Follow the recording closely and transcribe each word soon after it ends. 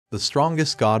The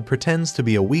strongest god pretends to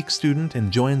be a weak student and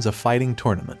joins a fighting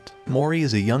tournament. Mori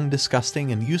is a young,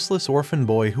 disgusting, and useless orphan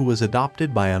boy who was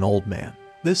adopted by an old man.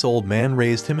 This old man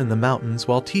raised him in the mountains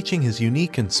while teaching his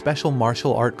unique and special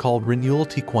martial art called Renewal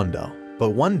Taekwondo.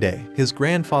 But one day, his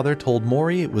grandfather told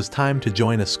Mori it was time to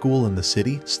join a school in the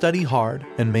city, study hard,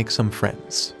 and make some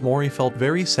friends. Mori felt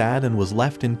very sad and was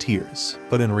left in tears.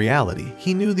 But in reality,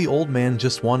 he knew the old man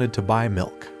just wanted to buy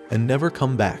milk and never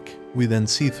come back. We then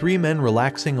see three men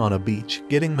relaxing on a beach,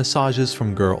 getting massages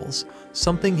from girls,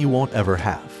 something you won't ever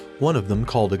have. One of them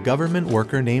called a government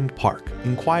worker named Park,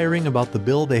 inquiring about the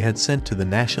bill they had sent to the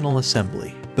National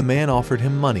Assembly. The man offered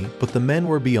him money, but the men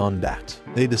were beyond that.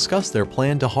 They discussed their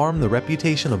plan to harm the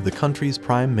reputation of the country's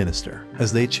prime minister.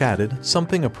 As they chatted,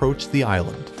 something approached the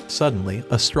island. Suddenly,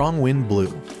 a strong wind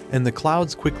blew, and the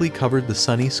clouds quickly covered the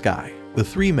sunny sky. The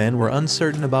three men were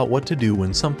uncertain about what to do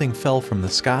when something fell from the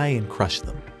sky and crushed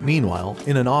them. Meanwhile,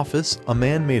 in an office, a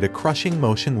man made a crushing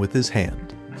motion with his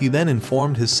hand. He then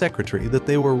informed his secretary that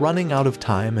they were running out of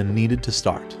time and needed to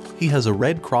start. He has a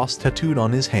red cross tattooed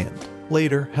on his hand.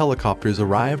 Later, helicopters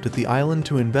arrived at the island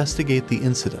to investigate the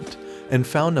incident and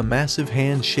found a massive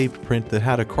hand-shaped print that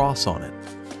had a cross on it,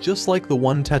 just like the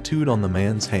one tattooed on the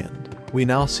man's hand. We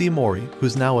now see Mori,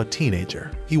 who's now a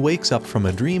teenager. He wakes up from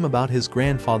a dream about his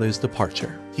grandfather's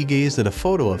departure. He gazed at a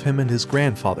photo of him and his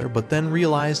grandfather, but then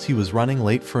realized he was running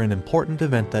late for an important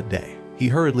event that day. He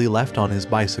hurriedly left on his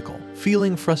bicycle,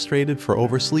 feeling frustrated for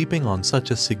oversleeping on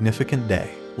such a significant day.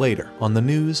 Later, on the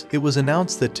news, it was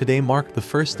announced that today marked the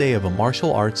first day of a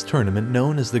martial arts tournament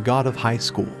known as the God of High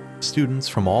School. Students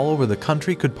from all over the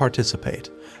country could participate,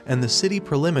 and the city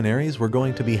preliminaries were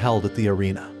going to be held at the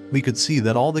arena. We could see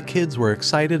that all the kids were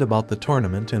excited about the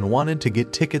tournament and wanted to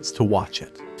get tickets to watch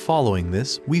it. Following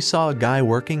this, we saw a guy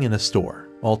working in a store.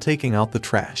 While taking out the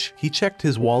trash, he checked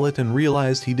his wallet and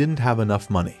realized he didn't have enough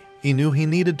money. He knew he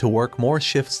needed to work more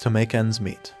shifts to make ends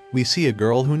meet. We see a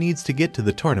girl who needs to get to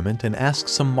the tournament and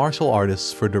asks some martial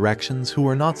artists for directions who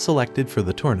were not selected for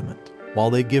the tournament. While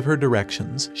they give her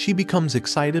directions, she becomes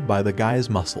excited by the guy's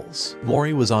muscles.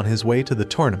 Mori was on his way to the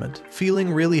tournament,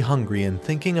 feeling really hungry and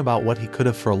thinking about what he could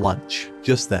have for lunch.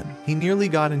 Just then, he nearly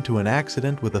got into an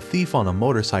accident with a thief on a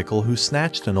motorcycle who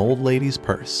snatched an old lady's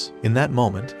purse. In that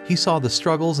moment, he saw the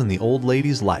struggles in the old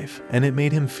lady's life, and it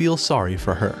made him feel sorry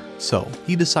for her. So,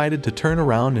 he decided to turn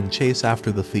around and chase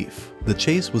after the thief. The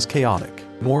chase was chaotic.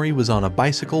 Mori was on a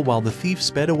bicycle while the thief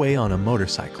sped away on a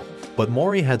motorcycle. But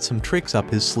Mori had some tricks up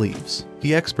his sleeves.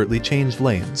 He expertly changed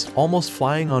lanes, almost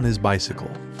flying on his bicycle.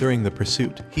 During the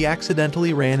pursuit, he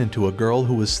accidentally ran into a girl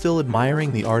who was still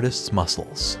admiring the artist's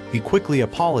muscles. He quickly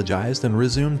apologized and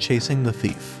resumed chasing the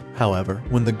thief. However,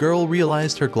 when the girl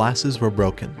realized her glasses were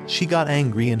broken, she got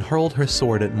angry and hurled her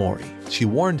sword at Mori. She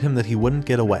warned him that he wouldn't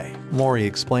get away. Mori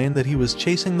explained that he was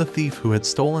chasing the thief who had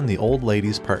stolen the old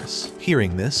lady's purse.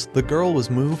 Hearing this, the girl was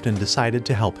moved and decided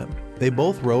to help him. They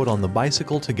both rode on the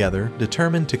bicycle together,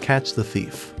 determined to catch the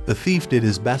thief. The thief did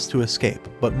his best to escape,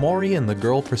 but Mori and the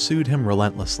girl pursued him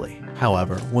relentlessly.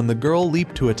 However, when the girl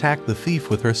leaped to attack the thief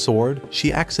with her sword,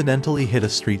 she accidentally hit a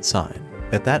street sign.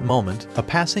 At that moment, a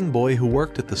passing boy who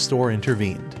worked at the store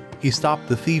intervened. He stopped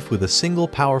the thief with a single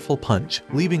powerful punch,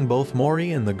 leaving both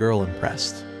Mori and the girl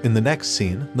impressed. In the next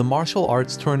scene, the martial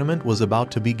arts tournament was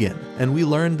about to begin, and we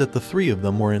learned that the three of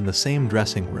them were in the same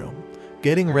dressing room,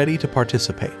 getting ready to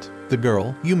participate. The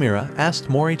girl, Yumira, asked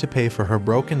Mori to pay for her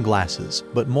broken glasses,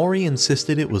 but Mori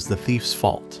insisted it was the thief's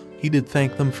fault. He did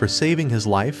thank them for saving his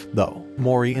life, though.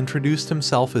 Mori introduced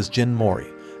himself as Jin Mori,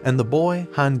 and the boy,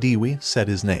 Han Diwi, said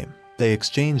his name. They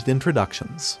exchanged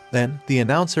introductions. Then, the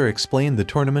announcer explained the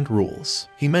tournament rules.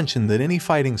 He mentioned that any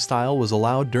fighting style was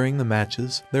allowed during the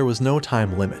matches, there was no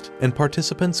time limit, and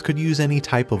participants could use any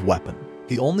type of weapon.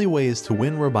 The only ways to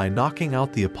win were by knocking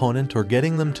out the opponent or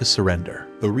getting them to surrender.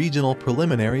 The regional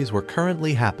preliminaries were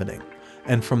currently happening,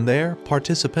 and from there,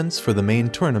 participants for the main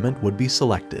tournament would be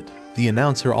selected. The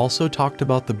announcer also talked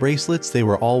about the bracelets they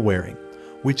were all wearing,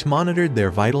 which monitored their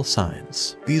vital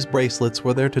signs. These bracelets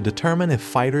were there to determine if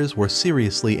fighters were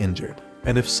seriously injured,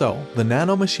 and if so, the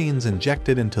nanomachines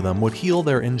injected into them would heal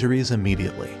their injuries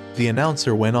immediately. The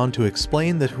announcer went on to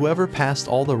explain that whoever passed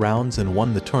all the rounds and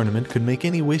won the tournament could make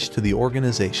any wish to the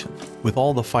organization. With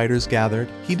all the fighters gathered,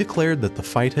 he declared that the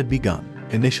fight had begun.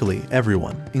 Initially,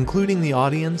 everyone, including the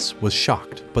audience, was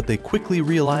shocked, but they quickly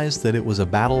realized that it was a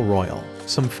battle royal.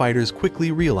 some fighters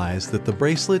quickly realized that the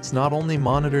bracelets not only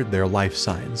monitored their life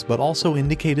signs but also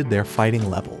indicated their fighting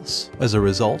levels. As a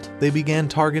result, they began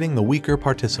targeting the weaker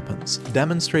participants,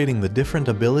 demonstrating the different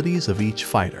abilities of each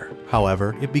fighter.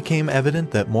 However, it became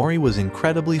evident that Mori was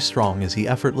incredibly strong as he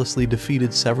effortlessly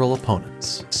defeated several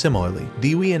opponents. Similarly,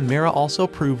 Dewey and Mira also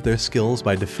proved their skills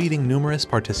by defeating numerous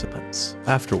participants.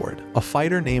 Afterward, a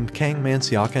fighter named Kang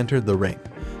Manseok entered the ring,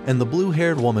 and the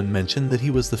blue-haired woman mentioned that he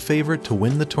was the favorite to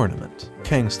win the tournament.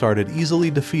 Kang started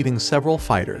easily defeating several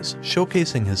fighters,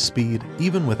 showcasing his speed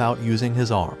even without using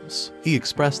his arms. He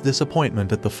expressed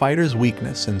disappointment at the fighter's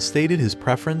weakness and stated his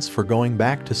preference for going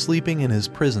back to sleeping in his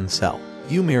prison cell.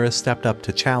 Ymira stepped up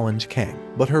to challenge Kang,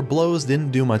 but her blows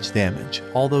didn't do much damage,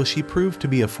 although she proved to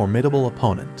be a formidable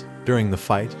opponent. During the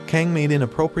fight, Kang made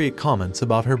inappropriate comments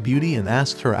about her beauty and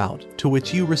asked her out, to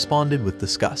which Yu responded with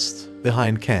disgust.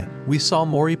 Behind Kang, we saw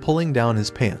Mori pulling down his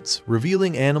pants,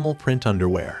 revealing animal print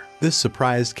underwear. This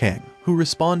surprised Kang, who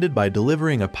responded by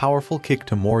delivering a powerful kick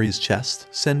to Mori's chest,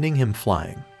 sending him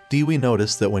flying. Dewey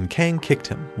noticed that when Kang kicked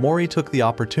him, Mori took the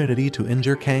opportunity to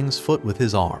injure Kang's foot with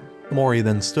his arm. Mori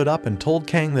then stood up and told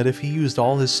Kang that if he used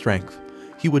all his strength,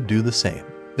 he would do the same.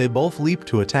 They both leaped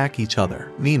to attack each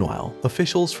other. Meanwhile,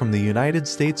 officials from the United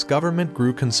States government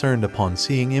grew concerned upon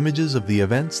seeing images of the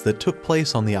events that took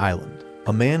place on the island.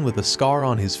 A man with a scar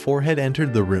on his forehead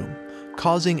entered the room,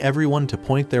 causing everyone to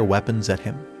point their weapons at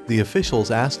him. The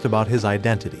officials asked about his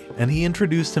identity, and he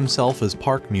introduced himself as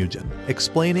Park Mujin,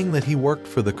 explaining that he worked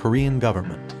for the Korean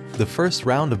government. The first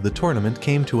round of the tournament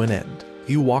came to an end.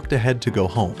 Yu walked ahead to go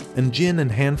home, and Jin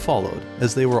and Han followed,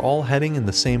 as they were all heading in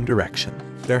the same direction.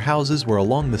 Their houses were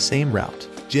along the same route.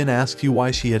 Jin asked Yu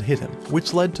why she had hit him,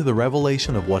 which led to the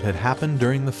revelation of what had happened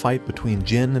during the fight between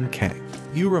Jin and Kang.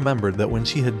 Yu remembered that when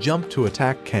she had jumped to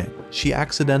attack Kang, she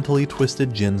accidentally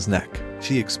twisted Jin's neck.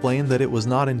 She explained that it was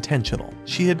not intentional.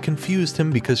 She had confused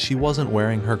him because she wasn't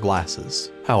wearing her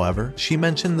glasses. However, she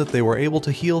mentioned that they were able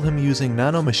to heal him using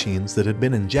nanomachines that had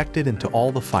been injected into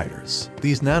all the fighters.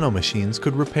 These nanomachines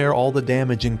could repair all the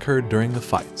damage incurred during the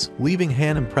fights, leaving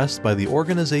Han impressed by the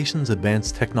organization's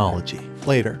advanced technology.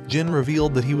 Later, Jin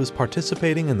revealed that he was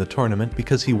participating in the tournament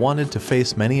because he wanted to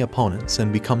face many opponents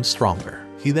and become stronger.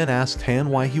 He then asked Han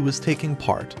why he was taking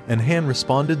part, and Han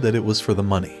responded that it was for the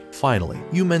money. Finally,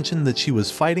 Yu mentioned that she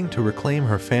was fighting to reclaim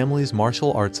her family's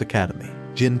martial arts academy.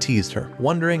 Jin teased her,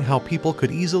 wondering how people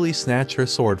could easily snatch her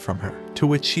sword from her, to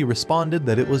which she responded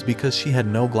that it was because she had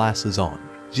no glasses on.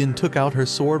 Jin took out her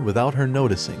sword without her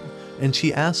noticing, and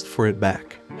she asked for it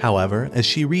back. However, as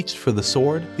she reached for the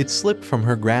sword, it slipped from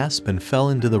her grasp and fell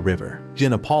into the river.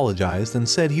 Jin apologized and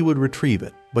said he would retrieve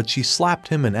it, but she slapped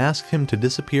him and asked him to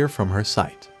disappear from her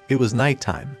sight. It was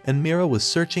nighttime, and Mira was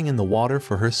searching in the water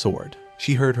for her sword.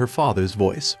 She heard her father's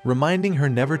voice, reminding her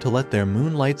never to let their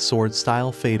moonlight sword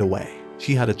style fade away.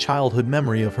 She had a childhood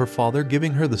memory of her father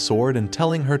giving her the sword and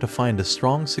telling her to find a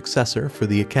strong successor for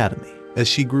the academy. As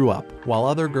she grew up, while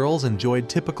other girls enjoyed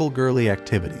typical girly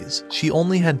activities, she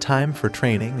only had time for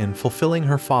training and fulfilling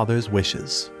her father's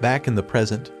wishes. Back in the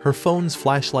present, her phone's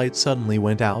flashlight suddenly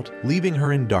went out, leaving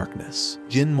her in darkness.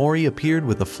 Jin Mori appeared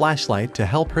with a flashlight to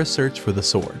help her search for the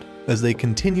sword. As they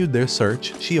continued their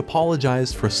search, she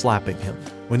apologized for slapping him.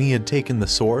 When he had taken the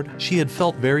sword, she had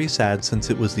felt very sad since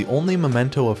it was the only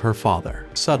memento of her father.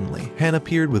 Suddenly, Han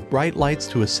appeared with bright lights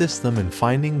to assist them in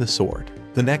finding the sword.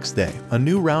 The next day, a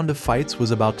new round of fights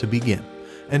was about to begin,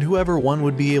 and whoever won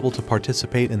would be able to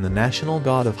participate in the National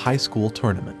God of High School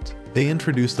tournament. They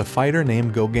introduced a fighter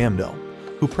named Go Gamdo,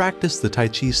 who practiced the Tai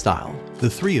Chi style. The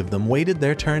three of them waited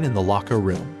their turn in the locker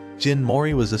room. Jin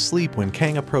Mori was asleep when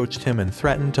Kang approached him and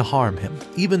threatened to harm him,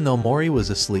 even though Mori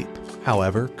was asleep.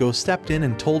 However, Go stepped in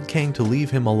and told Kang to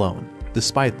leave him alone.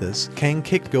 Despite this, Kang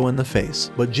kicked Go in the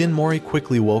face, but Jin Mori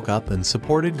quickly woke up and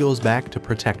supported Go's back to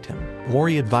protect him.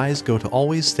 Mori advised Go to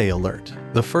always stay alert.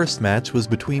 The first match was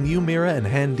between Ymira and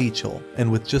Han Dichul,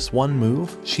 and with just one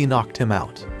move, she knocked him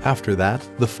out. After that,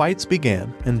 the fights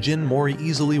began, and Jin Mori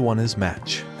easily won his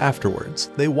match.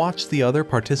 Afterwards, they watched the other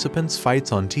participants'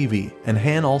 fights on TV, and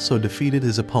Han also defeated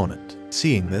his opponent.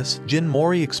 Seeing this, Jin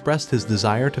Mori expressed his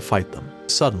desire to fight them.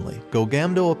 Suddenly, Go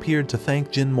Gamdo appeared to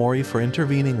thank Jin Mori for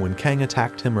intervening when Kang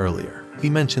attacked him earlier. He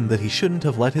mentioned that he shouldn't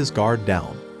have let his guard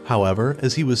down. However,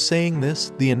 as he was saying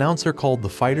this, the announcer called the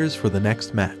fighters for the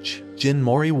next match. Jin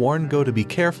Mori warned Go to be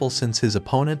careful since his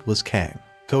opponent was Kang.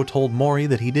 Go told Mori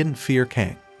that he didn't fear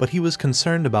Kang, but he was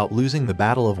concerned about losing the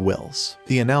Battle of Wills.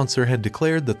 The announcer had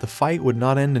declared that the fight would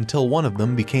not end until one of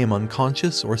them became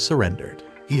unconscious or surrendered.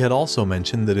 He had also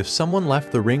mentioned that if someone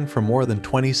left the ring for more than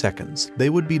 20 seconds, they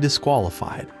would be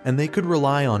disqualified, and they could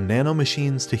rely on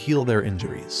nanomachines to heal their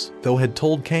injuries. Go had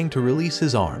told Kang to release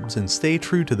his arms and stay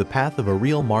true to the path of a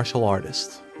real martial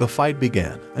artist. The fight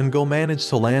began, and Go managed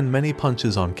to land many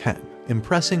punches on Kang,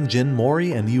 impressing Jin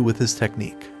Mori and Yu with his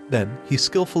technique. Then, he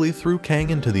skillfully threw Kang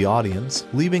into the audience,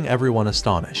 leaving everyone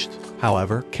astonished.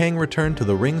 However, Kang returned to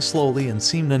the ring slowly and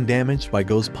seemed undamaged by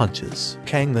Go's punches.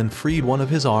 Kang then freed one of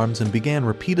his arms and began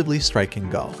repeatedly striking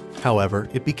Go. However,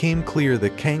 it became clear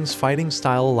that Kang's fighting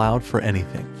style allowed for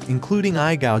anything, including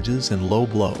eye gouges and low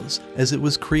blows, as it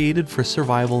was created for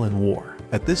survival in war.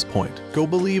 At this point, Go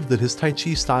believed that his Tai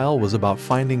Chi style was about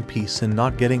finding peace and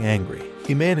not getting angry.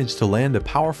 He managed to land a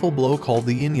powerful blow called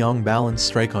the Yin-Yang Balance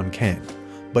Strike on Kang,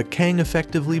 but Kang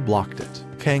effectively blocked it.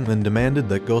 Kang then demanded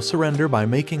that Go surrender by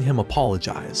making him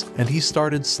apologize, and he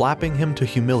started slapping him to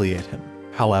humiliate him.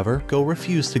 However, Go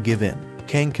refused to give in.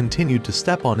 Kang continued to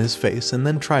step on his face and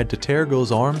then tried to tear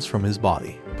Go's arms from his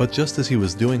body. But just as he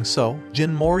was doing so,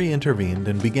 Jin Mori intervened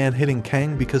and began hitting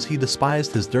Kang because he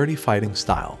despised his dirty fighting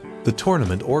style. The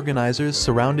tournament organizers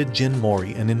surrounded Jin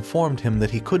Mori and informed him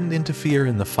that he couldn't interfere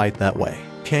in the fight that way.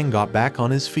 Kang got back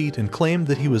on his feet and claimed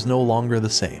that he was no longer the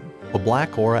same. A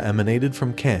black aura emanated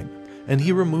from Kang, and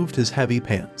he removed his heavy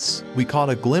pants. We caught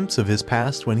a glimpse of his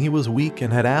past when he was weak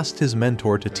and had asked his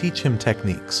mentor to teach him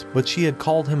techniques, but she had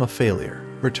called him a failure.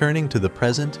 Returning to the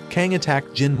present, Kang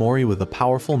attacked Jin Mori with a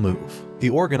powerful move.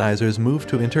 The organizers moved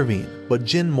to intervene, but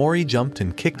Jin Mori jumped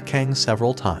and kicked Kang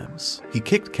several times. He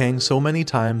kicked Kang so many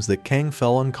times that Kang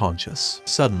fell unconscious.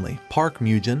 Suddenly, Park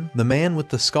Mujin, the man with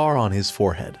the scar on his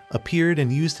forehead, appeared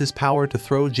and used his power to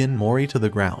throw Jin Mori to the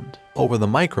ground. Over the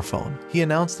microphone, he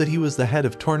announced that he was the head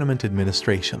of tournament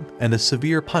administration, and a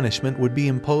severe punishment would be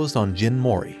imposed on Jin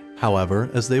Mori. However,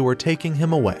 as they were taking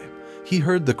him away, he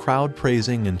heard the crowd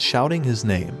praising and shouting his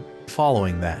name.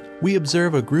 Following that, we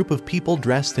observe a group of people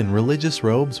dressed in religious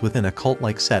robes within a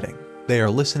cult-like setting. They are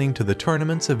listening to the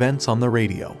tournament's events on the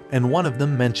radio, and one of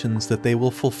them mentions that they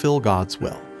will fulfill God's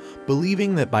will,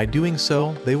 believing that by doing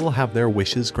so, they will have their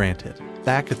wishes granted.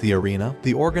 Back at the arena,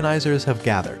 the organizers have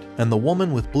gathered, and the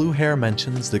woman with blue hair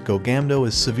mentions that Go Gamdo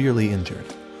is severely injured,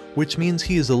 which means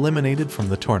he is eliminated from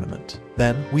the tournament.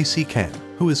 Then, we see Kang,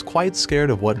 who is quite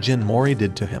scared of what Jin Mori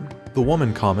did to him. The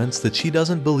woman comments that she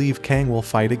doesn't believe Kang will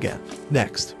fight again.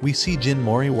 Next, we see Jin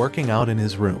Mori working out in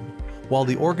his room, while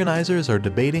the organizers are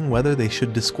debating whether they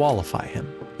should disqualify him.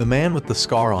 The man with the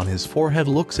scar on his forehead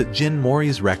looks at Jin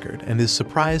Mori's record and is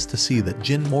surprised to see that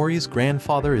Jin Mori's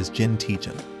grandfather is Jin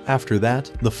Tijin. After that,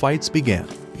 the fights began.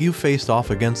 Yu faced off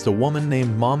against a woman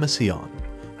named Ma Mission,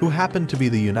 who happened to be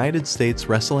the United States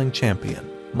wrestling champion.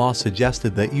 Ma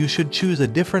suggested that Yu should choose a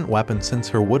different weapon since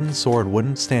her wooden sword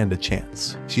wouldn't stand a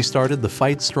chance. She started the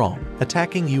fight strong,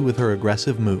 attacking Yu with her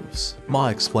aggressive moves. Ma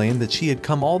explained that she had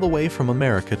come all the way from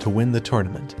America to win the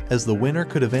tournament, as the winner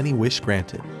could have any wish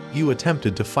granted. Yu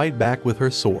attempted to fight back with her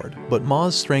sword, but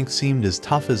Ma's strength seemed as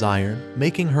tough as iron,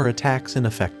 making her attacks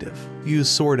ineffective. Yu's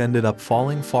sword ended up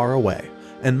falling far away,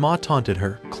 and Ma taunted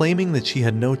her, claiming that she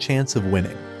had no chance of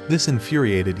winning. This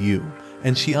infuriated Yu,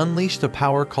 and she unleashed a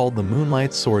power called the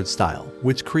Moonlight Sword Style,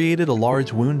 which created a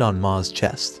large wound on Ma's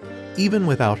chest. Even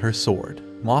without her sword,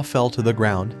 Ma fell to the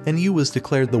ground, and Yu was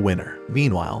declared the winner.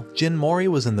 Meanwhile, Jin Mori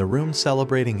was in the room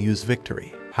celebrating Yu's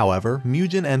victory. However,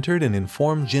 Mujin entered and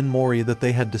informed Jin Mori that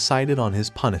they had decided on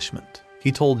his punishment.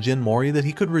 He told Jin Mori that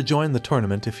he could rejoin the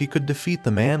tournament if he could defeat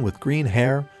the man with green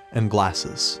hair and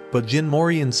glasses. But Jin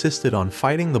Mori insisted on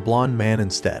fighting the blonde man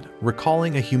instead,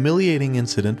 recalling a humiliating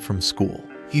incident from school.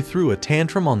 He threw a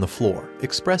tantrum on the floor,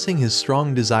 expressing his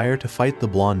strong desire to fight the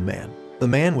blonde man. The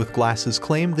man with glasses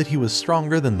claimed that he was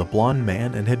stronger than the blonde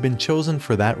man and had been chosen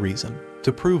for that reason.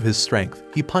 To prove his strength,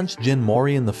 he punched Jin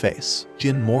Mori in the face.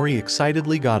 Jin Mori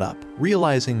excitedly got up,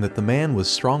 realizing that the man was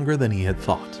stronger than he had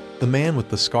thought. The man with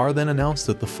the scar then announced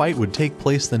that the fight would take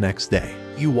place the next day.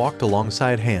 Yu walked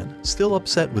alongside Han, still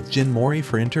upset with Jin Mori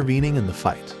for intervening in the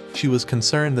fight. She was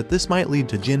concerned that this might lead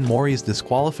to Jin Mori's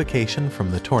disqualification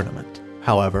from the tournament.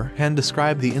 However, Han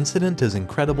described the incident as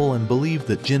incredible and believed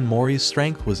that Jin Mori's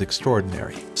strength was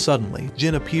extraordinary. Suddenly,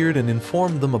 Jin appeared and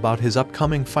informed them about his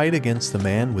upcoming fight against the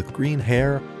man with green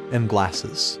hair and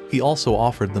glasses. He also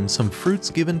offered them some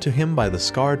fruits given to him by the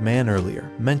scarred man earlier,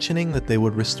 mentioning that they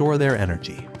would restore their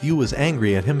energy. Yu was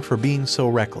angry at him for being so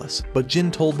reckless, but Jin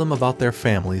told them about their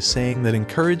families, saying that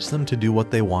encouraged them to do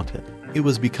what they wanted. It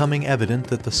was becoming evident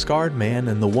that the scarred man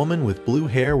and the woman with blue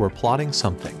hair were plotting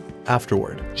something.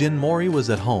 Afterward, Jin Mori was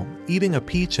at home, eating a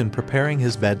peach and preparing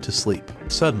his bed to sleep.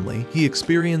 Suddenly, he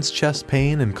experienced chest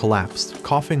pain and collapsed,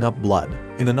 coughing up blood.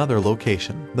 In another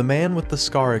location, the man with the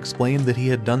scar explained that he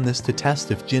had done this to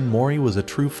test if Jin Mori was a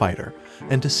true fighter,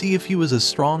 and to see if he was as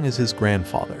strong as his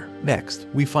grandfather. Next,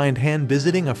 we find Han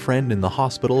visiting a friend in the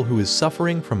hospital who is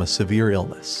suffering from a severe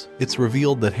illness. It's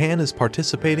revealed that Han is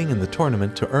participating in the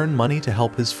tournament to earn money to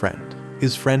help his friend.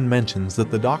 His friend mentions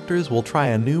that the doctors will try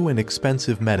a new and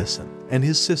expensive medicine, and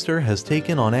his sister has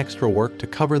taken on extra work to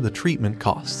cover the treatment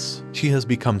costs. She has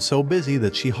become so busy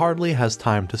that she hardly has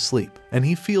time to sleep, and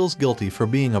he feels guilty for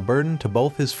being a burden to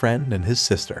both his friend and his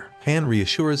sister. Han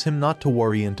reassures him not to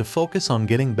worry and to focus on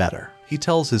getting better. He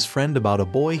tells his friend about a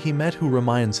boy he met who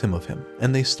reminds him of him,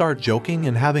 and they start joking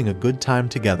and having a good time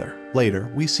together. Later,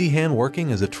 we see Han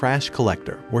working as a trash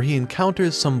collector, where he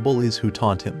encounters some bullies who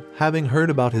taunt him, having heard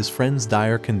about his friend's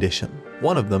dire condition.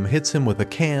 One of them hits him with a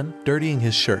can, dirtying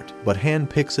his shirt, but Han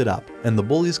picks it up, and the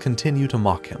bullies continue to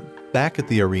mock him. Back at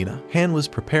the arena, Han was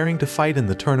preparing to fight in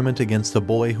the tournament against a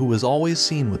boy who was always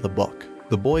seen with a book.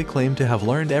 The boy claimed to have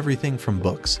learned everything from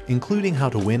books, including how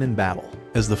to win in battle.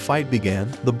 As the fight began,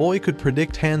 the boy could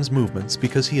predict Han's movements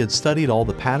because he had studied all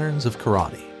the patterns of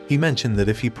karate. He mentioned that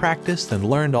if he practiced and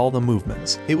learned all the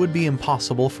movements, it would be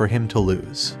impossible for him to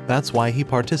lose. That's why he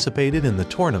participated in the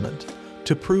tournament,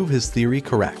 to prove his theory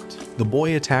correct. The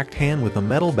boy attacked Han with a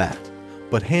metal bat,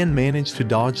 but Han managed to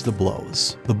dodge the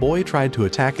blows. The boy tried to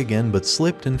attack again but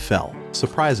slipped and fell.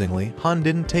 Surprisingly, Han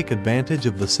didn't take advantage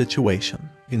of the situation.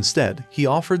 Instead, he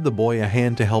offered the boy a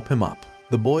hand to help him up.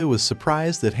 The boy was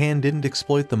surprised that Han didn't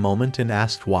exploit the moment and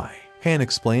asked why. Han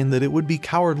explained that it would be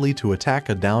cowardly to attack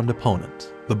a downed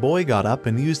opponent. The boy got up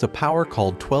and used a power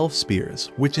called 12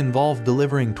 Spears, which involved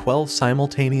delivering 12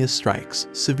 simultaneous strikes,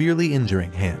 severely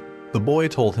injuring Han. The boy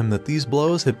told him that these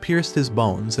blows had pierced his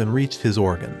bones and reached his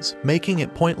organs, making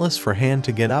it pointless for Han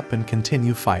to get up and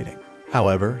continue fighting.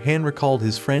 However, Han recalled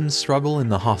his friend's struggle in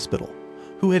the hospital,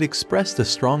 who had expressed a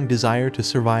strong desire to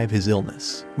survive his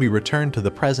illness. We returned to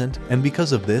the present, and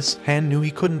because of this, Han knew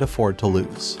he couldn't afford to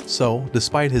lose. So,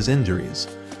 despite his injuries,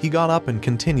 he got up and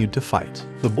continued to fight.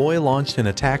 The boy launched an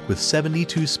attack with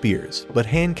 72 spears, but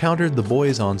Han countered the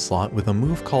boy's onslaught with a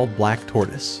move called Black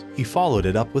Tortoise. He followed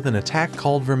it up with an attack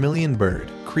called Vermilion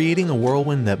Bird, creating a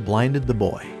whirlwind that blinded the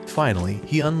boy. Finally,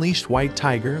 he unleashed White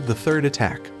Tiger, the third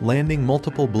attack, landing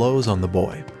multiple blows on the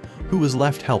boy, who was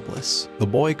left helpless. The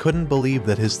boy couldn't believe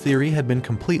that his theory had been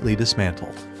completely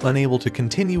dismantled. Unable to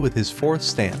continue with his fourth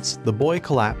stance, the boy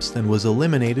collapsed and was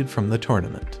eliminated from the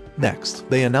tournament. Next,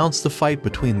 they announced the fight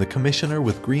between the commissioner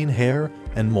with green hair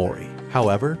and Mori.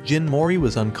 However, Jin Mori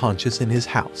was unconscious in his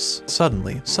house.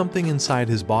 Suddenly, something inside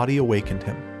his body awakened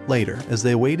him. Later, as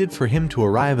they waited for him to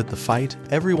arrive at the fight,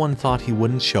 everyone thought he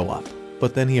wouldn't show up.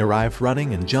 But then he arrived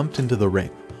running and jumped into the ring,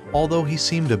 although he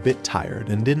seemed a bit tired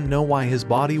and didn't know why his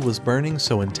body was burning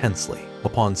so intensely.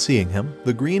 Upon seeing him,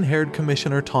 the green-haired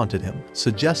commissioner taunted him,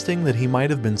 suggesting that he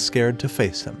might have been scared to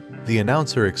face him. The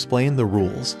announcer explained the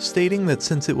rules, stating that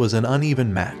since it was an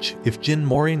uneven match, if Jin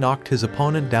Mori knocked his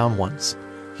opponent down once,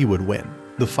 he would win.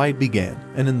 The fight began,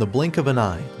 and in the blink of an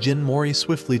eye, Jin Mori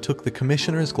swiftly took the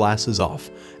commissioner's glasses off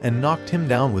and knocked him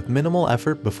down with minimal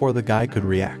effort before the guy could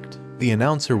react. The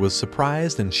announcer was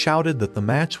surprised and shouted that the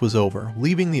match was over,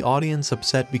 leaving the audience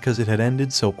upset because it had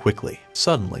ended so quickly.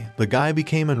 Suddenly, the guy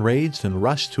became enraged and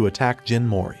rushed to attack Jin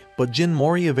Mori, but Jin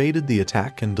Mori evaded the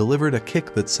attack and delivered a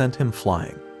kick that sent him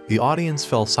flying. The audience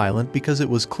fell silent because it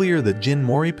was clear that Jin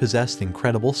Mori possessed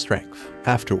incredible strength.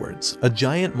 Afterwards, a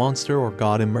giant monster or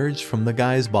god emerged from the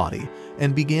guy's body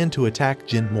and began to attack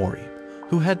Jin Mori,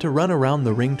 who had to run around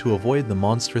the ring to avoid the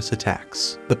monstrous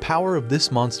attacks. The power of this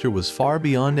monster was far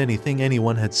beyond anything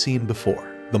anyone had seen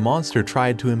before. The monster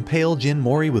tried to impale Jin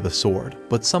Mori with a sword,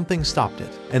 but something stopped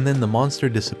it, and then the monster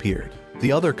disappeared.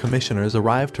 The other commissioners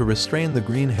arrived to restrain the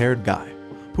green-haired guy,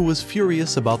 who was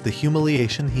furious about the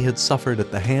humiliation he had suffered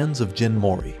at the hands of Jin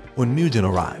Mori. When Mugen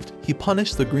arrived, he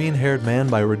punished the green-haired man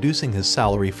by reducing his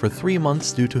salary for 3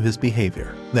 months due to his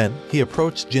behavior. Then, he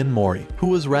approached Jin Mori, who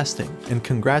was resting, and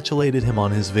congratulated him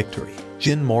on his victory.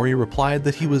 Jin Mori replied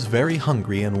that he was very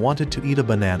hungry and wanted to eat a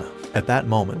banana. At that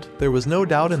moment, there was no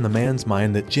doubt in the man's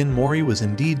mind that Jin Mori was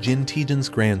indeed Jin Tijin's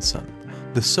grandson,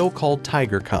 the so-called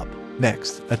Tiger Cub.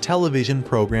 Next, a television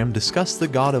program discussed the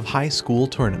God of High School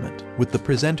tournament, with the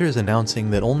presenters announcing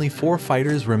that only 4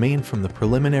 fighters remained from the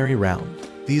preliminary round.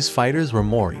 These fighters were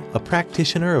Mori, a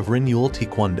practitioner of Rinul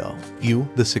Taekwondo, Yu,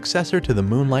 the successor to the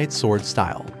Moonlight Sword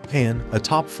style, Han, a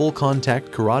top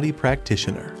full-contact karate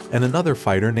practitioner, and another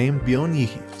fighter named Byon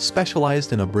Yihi,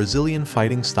 specialized in a Brazilian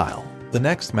fighting style. The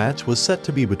next match was set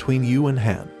to be between Yu and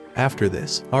Han, After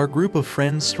this, our group of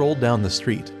friends strolled down the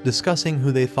street, discussing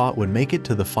who they thought would make it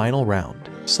to the final round.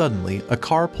 Suddenly, a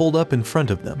car pulled up in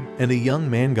front of them, and a young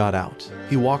man got out.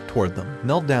 He walked toward them,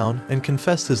 knelt down, and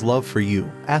confessed his love for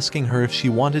Yu, asking her if she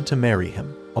wanted to marry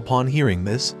him. Upon hearing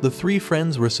this, the three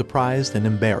friends were surprised and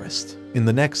embarrassed. In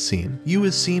the next scene, Yu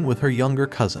is seen with her younger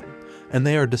cousin, and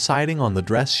they are deciding on the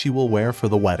dress she will wear for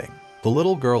the wedding. The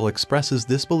little girl expresses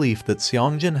disbelief that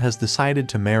Seongjin has decided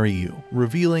to marry Yu,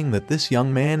 revealing that this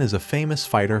young man is a famous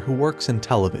fighter who works in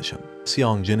television.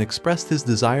 Seongjin expressed his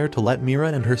desire to let Mira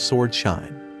and her sword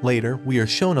shine. Later, we are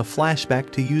shown a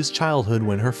flashback to Yu's childhood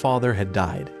when her father had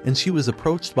died, and she was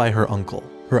approached by her uncle.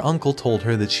 Her uncle told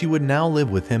her that she would now live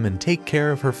with him and take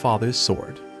care of her father's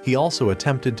sword. He also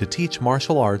attempted to teach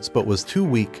martial arts but was too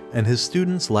weak, and his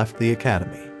students left the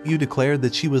academy. Yu declared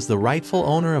that she was the rightful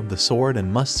owner of the sword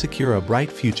and must secure a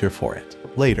bright future for it.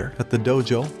 Later, at the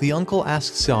dojo, the uncle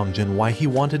asked Seongjin why he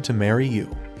wanted to marry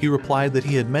Yu. He replied that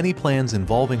he had many plans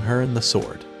involving her and the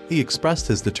sword. He expressed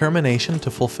his determination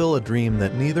to fulfill a dream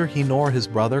that neither he nor his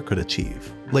brother could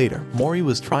achieve. Later, Mori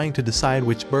was trying to decide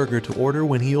which burger to order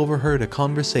when he overheard a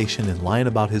conversation in line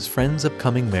about his friend's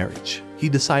upcoming marriage. He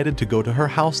decided to go to her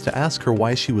house to ask her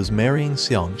why she was marrying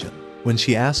Seongjin. When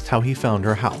she asked how he found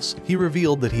her house, he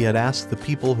revealed that he had asked the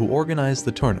people who organized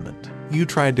the tournament. Yu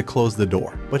tried to close the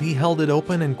door, but he held it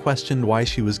open and questioned why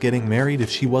she was getting married if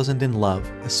she wasn't in love,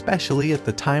 especially at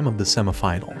the time of the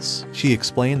semifinals. She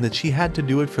explained that she had to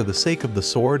do it for the sake of the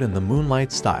sword and the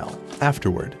moonlight style.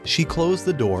 Afterward, she closed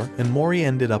the door and Mori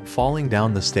ended up falling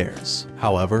down the stairs.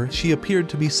 However, she appeared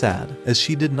to be sad, as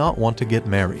she did not want to get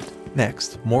married.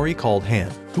 Next, Mori called Han,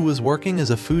 who was working as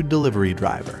a food delivery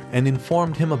driver, and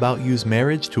informed him about Yu's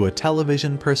marriage to a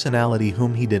television personality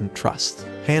whom he didn't trust.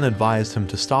 Han advised him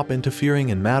to stop interfering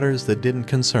in matters that didn't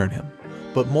concern him,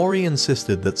 but Mori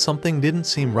insisted that something didn't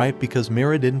seem right because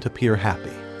Mira didn't appear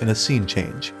happy. In a scene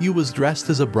change, Yu was dressed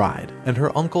as a bride, and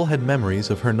her uncle had memories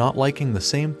of her not liking the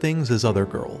same things as other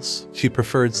girls. She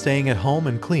preferred staying at home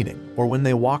and cleaning, or when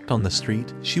they walked on the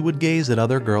street, she would gaze at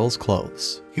other girls'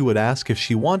 clothes. He would ask if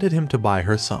she wanted him to buy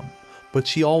her some, but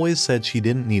she always said she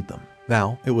didn't need them.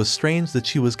 Now, it was strange that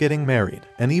she was getting married,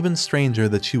 and even stranger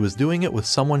that she was doing it with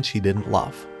someone she didn't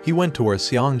love. He went to where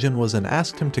Seongjin was and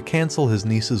asked him to cancel his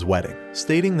niece's wedding,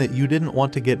 stating that Yu didn't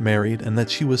want to get married and that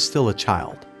she was still a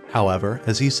child. However,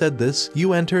 as he said this,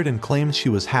 Yu entered and claimed she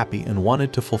was happy and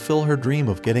wanted to fulfill her dream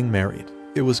of getting married.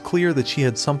 It was clear that she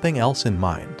had something else in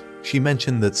mind. She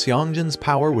mentioned that Seongjin's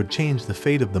power would change the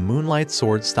fate of the moonlight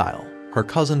sword style. Her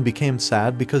cousin became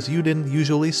sad because Yu didn't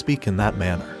usually speak in that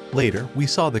manner. Later, we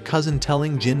saw the cousin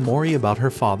telling Jin Mori about her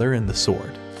father and the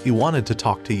sword. He wanted to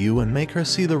talk to Yu and make her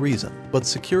see the reason, but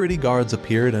security guards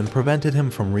appeared and prevented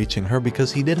him from reaching her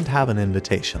because he didn't have an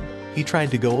invitation. He tried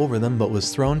to go over them but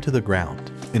was thrown to the ground.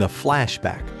 In a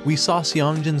flashback, we saw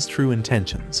Seongjin's true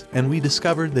intentions, and we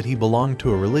discovered that he belonged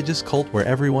to a religious cult where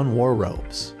everyone wore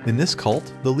robes. In this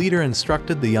cult, the leader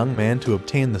instructed the young man to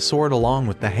obtain the sword along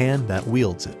with the hand that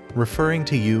wields it, referring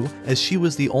to Yu as she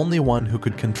was the only one who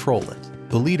could control it.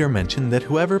 The leader mentioned that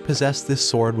whoever possessed this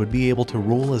sword would be able to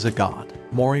rule as a god.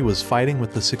 Mori was fighting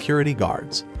with the security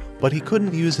guards, but he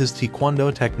couldn't use his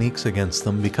taekwondo techniques against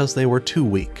them because they were too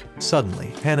weak.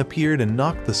 Suddenly, Han appeared and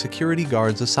knocked the security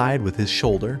guards aside with his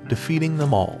shoulder, defeating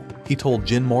them all. He told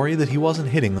Jin Mori that he wasn't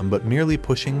hitting them but merely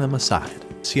pushing them aside.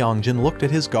 Seongjin looked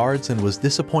at his guards and was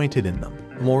disappointed in them.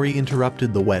 Mori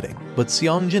interrupted the wedding, but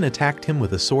Seongjin attacked him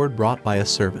with a sword brought by a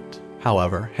servant.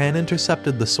 However, Han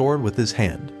intercepted the sword with his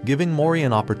hand, giving Mori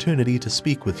an opportunity to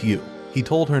speak with Yu. He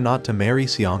told her not to marry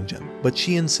Seongjin, but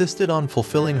she insisted on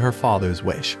fulfilling her father's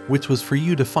wish, which was for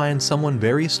Yu to find someone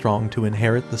very strong to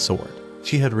inherit the sword.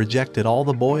 She had rejected all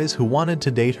the boys who wanted to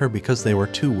date her because they were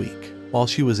too weak. While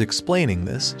she was explaining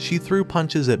this, she threw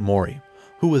punches at Mori,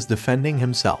 who was defending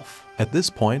himself. At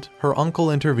this point, her uncle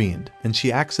intervened, and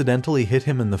she accidentally hit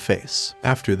him in the face.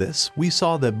 After this, we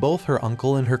saw that both her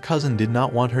uncle and her cousin did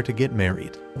not want her to get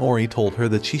married. Mori told her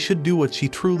that she should do what she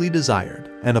truly desired,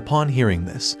 and upon hearing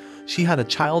this, she had a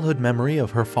childhood memory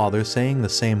of her father saying the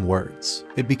same words.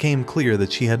 It became clear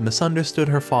that she had misunderstood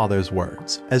her father's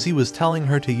words, as he was telling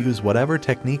her to use whatever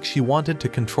technique she wanted to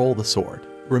control the sword.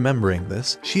 Remembering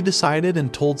this, she decided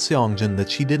and told Seongjin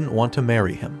that she didn't want to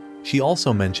marry him. She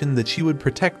also mentioned that she would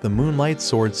protect the moonlight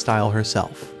sword style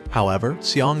herself. However,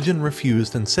 Seongjin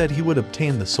refused and said he would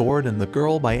obtain the sword and the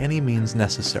girl by any means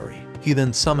necessary. He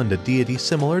then summoned a deity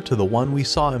similar to the one we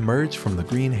saw emerge from the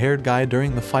green-haired guy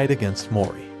during the fight against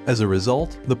Mori. As a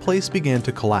result, the place began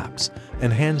to collapse,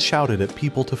 and Han shouted at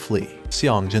people to flee.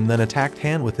 Seongjin then attacked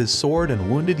Han with his sword and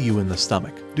wounded Yu in the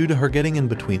stomach, due to her getting in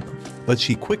between them. But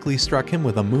she quickly struck him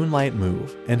with a moonlight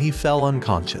move, and he fell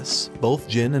unconscious. Both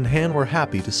Jin and Han were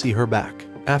happy to see her back.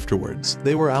 Afterwards,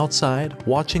 they were outside,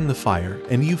 watching the fire,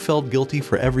 and Yu felt guilty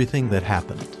for everything that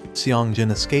happened.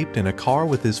 Seongjin escaped in a car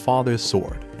with his father's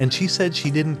sword, and she said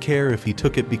she didn't care if he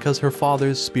took it because her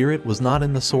father's spirit was not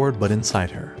in the sword but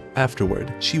inside her.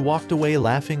 Afterward, she walked away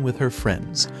laughing with her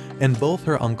friends, and both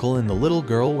her uncle and the little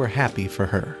girl were happy for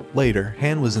her. Later,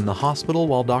 Han was in the hospital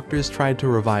while doctors tried to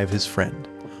revive his friend,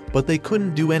 but they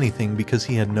couldn't do anything because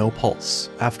he had no pulse.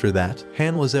 After that,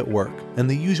 Han was at work, and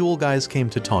the usual guys came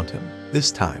to taunt him.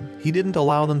 This time, he didn't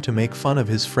allow them to make fun of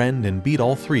his friend and beat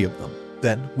all three of them.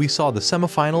 Then, we saw the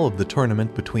semifinal of the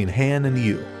tournament between Han and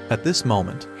Yu. At this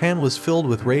moment, Han was filled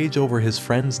with rage over his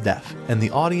friend's death, and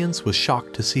the audience was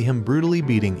shocked to see him brutally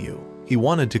beating Yu. He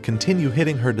wanted to continue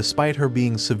hitting her despite her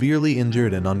being severely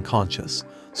injured and unconscious,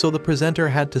 so the presenter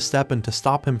had to step in to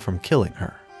stop him from killing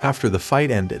her. After the fight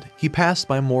ended, he passed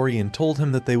by Mori and told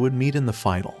him that they would meet in the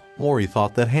final. Mori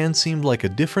thought that Han seemed like a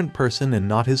different person and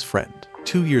not his friend.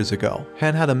 2 years ago,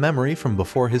 Han had a memory from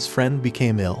before his friend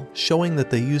became ill, showing that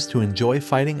they used to enjoy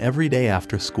fighting every day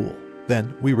after school.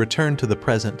 Then, we returned to the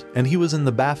present, and he was in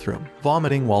the bathroom,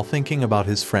 vomiting while thinking about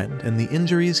his friend and the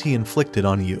injuries he inflicted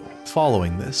on Yu.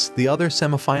 Following this, the other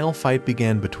semifinal fight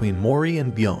began between Mori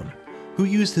and Byeon, who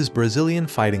used his Brazilian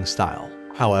fighting style.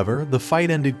 However, the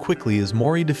fight ended quickly as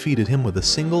Mori defeated him with a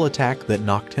single attack that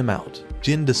knocked him out.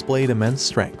 Jin displayed immense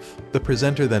strength. The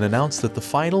presenter then announced that the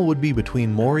final would be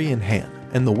between Mori and Han,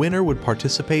 and the winner would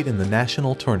participate in the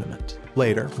national tournament.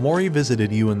 Later, Mori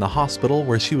visited Yu in the hospital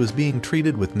where she was being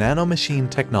treated with nanomachine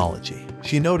technology.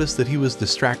 She noticed that he was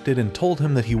distracted and told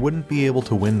him that he wouldn't be able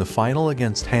to win the final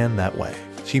against Han that way.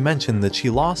 She mentioned that she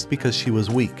lost because she was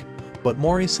weak, but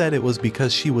Mori said it was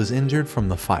because she was injured from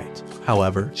the fight.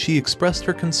 However, she expressed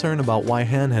her concern about why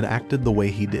Han had acted the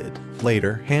way he did.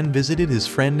 Later, Han visited his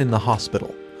friend in the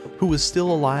hospital, who was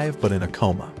still alive but in a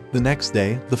coma. The next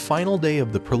day, the final day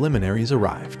of the preliminaries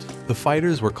arrived. The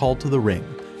fighters were called to the ring,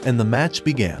 and the match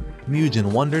began.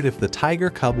 Mujin wondered if the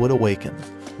tiger cub would awaken,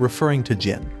 referring to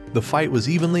Jin. The fight was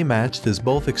evenly matched as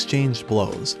both exchanged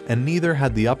blows, and neither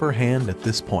had the upper hand at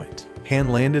this point. Han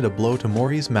landed a blow to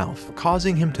Mori's mouth,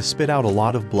 causing him to spit out a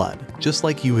lot of blood, just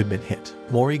like Yu had been hit.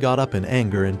 Mori got up in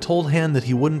anger and told Han that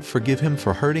he wouldn't forgive him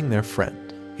for hurting their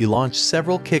friend. He launched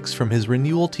several kicks from his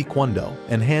renewal taekwondo,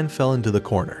 and Han fell into the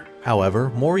corner. However,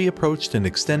 Mori approached and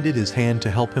extended his hand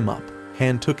to help him up.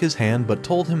 Han took his hand but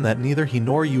told him that neither he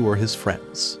nor Yu were his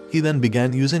friends. He then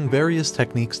began using various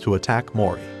techniques to attack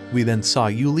Mori. We then saw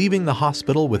Yu leaving the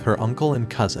hospital with her uncle and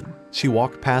cousin. She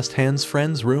walked past Han's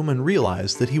friend's room and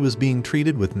realized that he was being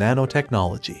treated with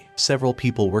nanotechnology. Several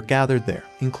people were gathered there,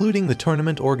 including the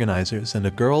tournament organizers and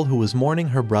a girl who was mourning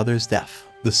her brother's death.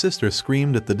 The sister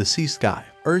screamed at the deceased guy,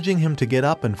 urging him to get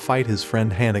up and fight his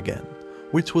friend Han again,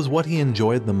 which was what he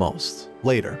enjoyed the most.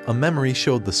 Later, a memory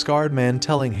showed the scarred man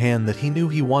telling Han that he knew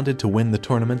he wanted to win the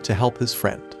tournament to help his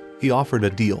friend. He offered a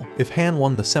deal. If Han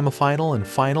won the semifinal and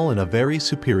final in a very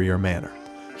superior manner,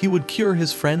 he would cure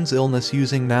his friend's illness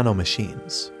using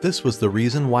nanomachines. This was the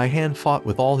reason why Han fought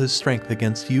with all his strength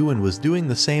against Yu and was doing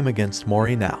the same against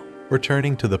Mori now.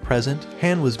 Returning to the present,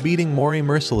 Han was beating Mori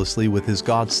mercilessly with his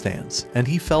god stance, and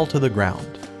he fell to the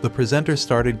ground. The presenter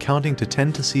started counting to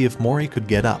 10 to see if Mori could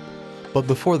get up. But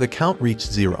before the count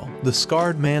reached 0, the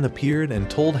scarred man appeared and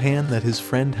told Han that his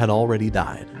friend had already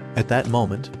died. At that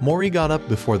moment, Mori got up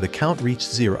before the count reached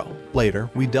 0. Later,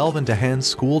 we delve into Han's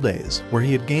school days, where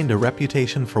he had gained a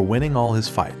reputation for winning all his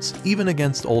fights, even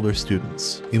against older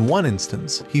students. In one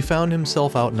instance, he found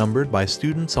himself outnumbered by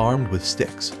students armed with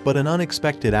sticks, but an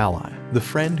unexpected ally, the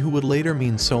friend who would later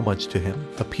mean so much to him,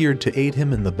 appeared to aid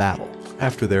him in the battle.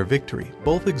 After their victory,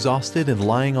 both exhausted and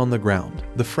lying on the ground,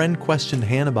 the friend questioned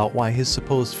Han about why his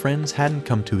supposed friends hadn't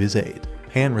come to his aid.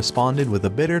 Han responded with a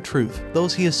bitter truth: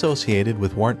 those he associated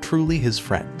with weren't truly his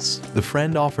friends. The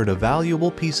friend offered a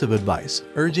valuable piece of advice,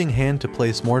 urging Han to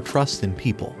place more trust in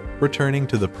people. Returning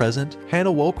to the present, Han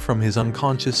awoke from his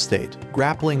unconscious state,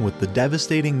 grappling with the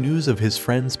devastating news of his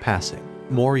friend's passing.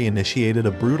 Mori initiated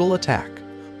a brutal attack,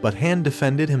 but Han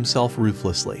defended himself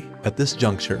ruthlessly. At this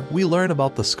juncture, we learn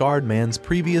about the scarred man's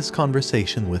previous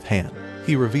conversation with Han.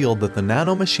 He revealed that the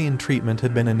nanomachine treatment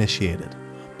had been initiated,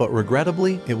 but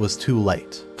regrettably, it was too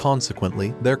late.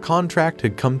 Consequently, their contract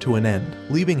had come to an end,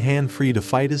 leaving Han free to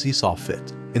fight as he saw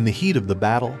fit. In the heat of the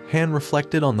battle, Han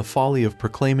reflected on the folly of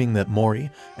proclaiming that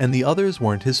Mori and the others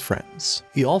weren't his friends.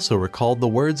 He also recalled the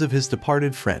words of his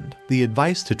departed friend, the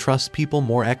advice to trust people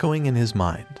more echoing in his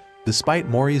mind. Despite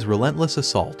Mori's relentless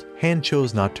assault, Han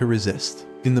chose not to resist.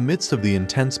 In the midst of the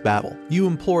intense battle, Yu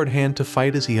implored Han to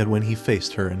fight as he had when he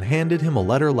faced her and handed him a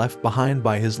letter left behind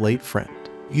by his late friend.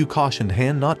 Yu cautioned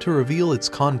Han not to reveal its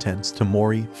contents to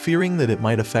Mori, fearing that it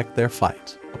might affect their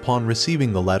fight. Upon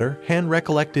receiving the letter, Han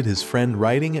recollected his friend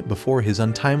writing it before his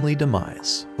untimely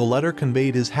demise. The letter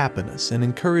conveyed his happiness and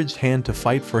encouraged Han to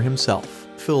fight for himself.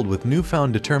 Filled with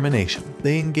newfound determination,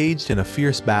 they engaged in a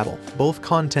fierce battle, both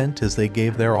content as they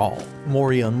gave their all.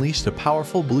 Mori unleashed a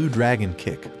powerful blue dragon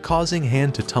kick, causing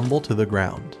Han to tumble to the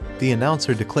ground. The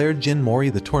announcer declared Jin Mori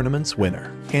the tournament's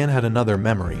winner. Han had another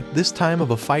memory, this time of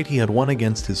a fight he had won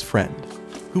against his friend,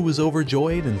 who was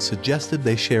overjoyed and suggested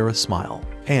they share a smile.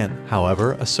 Han,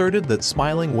 however, asserted that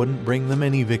smiling wouldn't bring them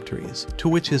any victories, to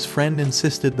which his friend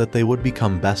insisted that they would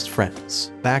become best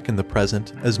friends. Back in the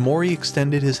present, as Mori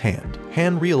extended his hand,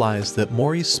 Han realized that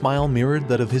Mori's smile mirrored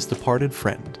that of his departed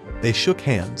friend. They shook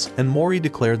hands, and Mori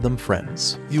declared them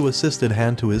friends. Yu assisted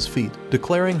Han to his feet,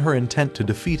 declaring her intent to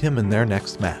defeat him in their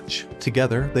next match.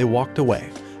 Together, they walked away,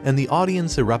 and the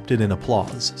audience erupted in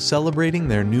applause, celebrating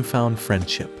their newfound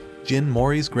friendship. Jin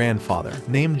Mori's grandfather,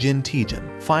 named Jin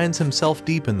Tijin, finds himself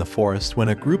deep in the forest when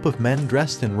a group of men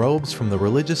dressed in robes from the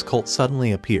religious cult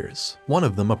suddenly appears. One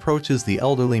of them approaches the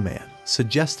elderly man,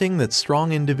 suggesting that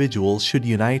strong individuals should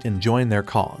unite and join their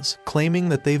cause, claiming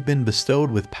that they've been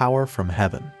bestowed with power from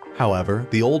heaven. However,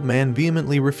 the old man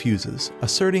vehemently refuses,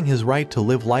 asserting his right to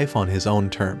live life on his own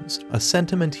terms, a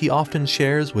sentiment he often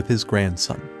shares with his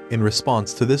grandson. In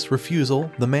response to this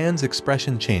refusal, the man's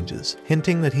expression changes,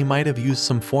 hinting that he might have used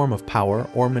some form of power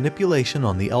or manipulation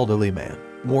on the elderly man.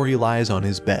 Mori lies on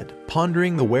his bed,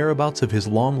 pondering the whereabouts of his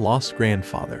long-lost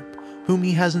grandfather, whom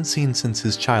he hasn't seen since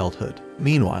his childhood.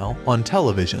 Meanwhile, on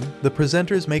television, the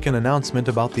presenters make an announcement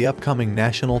about the upcoming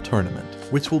national tournament,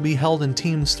 which will be held in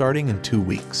teams starting in 2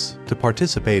 weeks. To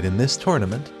participate in this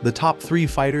tournament, the top 3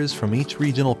 fighters from each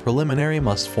regional preliminary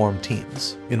must form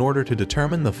teams. In order to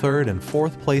determine the 3rd and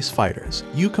 4th place fighters,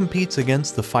 Yu competes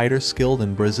against the fighter skilled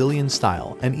in Brazilian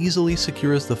style and easily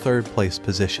secures the 3rd place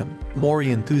position. Mori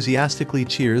enthusiastically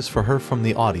cheers for her from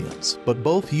the audience, but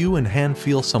both Yu and Han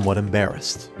feel somewhat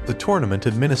embarrassed. The tournament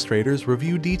administrators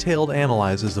review detailed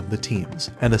analyses of the teams,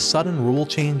 and a sudden rule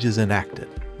change is enacted.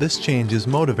 This change is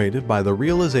motivated by the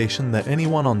realization that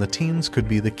anyone on the teams could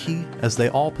be the Ki, as they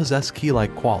all possess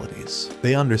Ki-like qualities.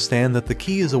 They understand that the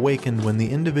Ki is awakened when the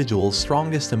individual's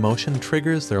strongest emotion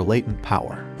triggers their latent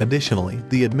power. Additionally,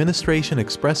 the administration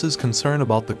expresses concern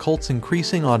about the cult's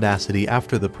increasing audacity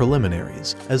after the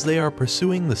preliminaries, as they are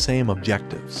pursuing the same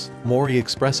objectives. Mori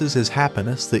expresses his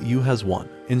happiness that Yu has won,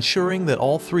 ensuring that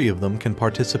all 3 of them can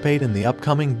participate in the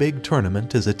upcoming big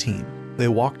tournament as a team. They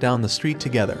walk down the street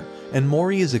together, and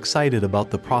Mori is excited about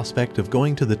the prospect of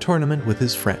going to the tournament with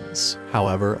his friends.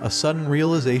 However, a sudden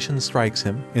realization strikes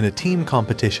him: in a team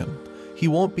competition, he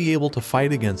won't be able to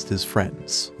fight against his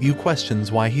friends. Yu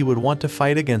questions why he would want to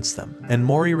fight against them, and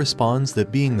Mori responds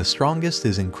that being the strongest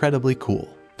is incredibly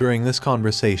cool. During this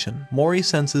conversation, Mori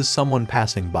senses someone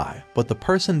passing by, but the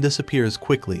person disappears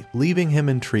quickly, leaving him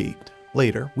intrigued.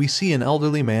 Later, we see an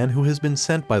elderly man who has been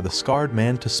sent by the scarred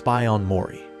man to spy on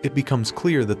Mori. It becomes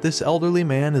clear that this elderly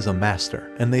man is a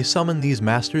master, and they summon these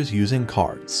masters using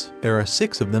cards. There are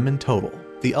 6 of them in total.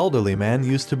 The elderly man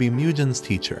used to be Mugen's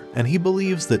teacher, and he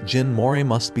believes that Jin Mori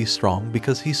must be strong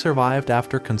because he survived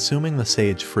after consuming the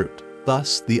sage fruit.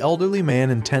 Thus, the elderly man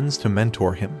intends to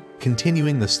mentor him.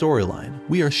 Continuing the storyline,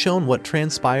 we are shown what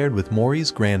transpired with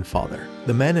Mori's grandfather.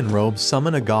 The men in robes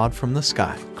summon a god from the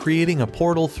sky, creating a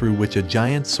portal through which a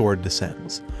giant sword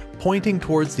descends, pointing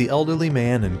towards the elderly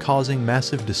man and causing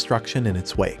massive destruction in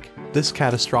its wake. This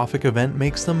catastrophic event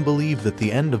makes them believe that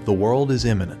the end of the world is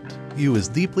imminent. Yu is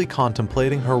deeply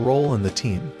contemplating her role in the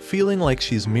team, feeling like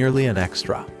she's merely an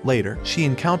extra. Later, she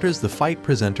encounters the fight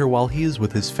presenter while he is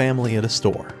with his family at a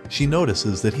store. She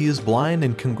notices that he is blind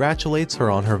and congratulates her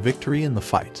on her victory in the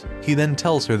fight. He then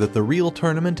tells her that the real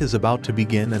tournament is about to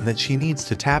begin and that she needs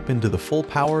to tap into the full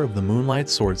power of the Moonlight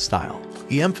Sword style.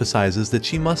 He emphasizes that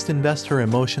she must invest her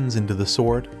emotions into the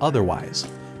sword, otherwise,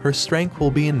 her strength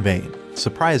will be in vain.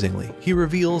 Surprisingly, he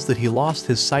reveals that he lost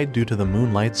his sight due to the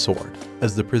Moonlight Sword.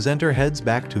 As the presenter heads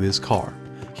back to his car,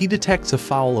 he detects a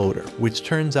foul odor, which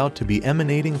turns out to be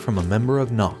emanating from a member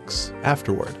of Nox.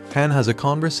 Afterward, Han has a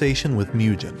conversation with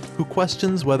Mugen, who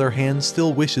questions whether Han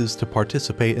still wishes to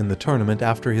participate in the tournament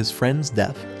after his friend's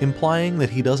death, implying that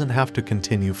he doesn't have to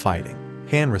continue fighting.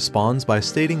 Han responds by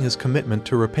stating his commitment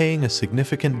to repaying a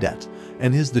significant debt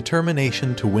and his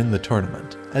determination to win the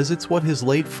tournament, as it's what his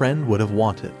late friend would have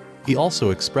wanted. He also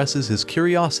expresses his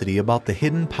curiosity about the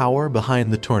hidden power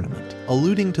behind the tournament,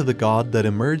 alluding to the god that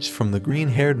emerged from the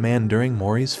green-haired man during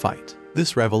Mori's fight.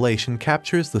 This revelation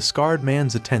captures the scarred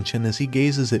man's attention as he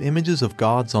gazes at images of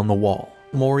gods on the wall.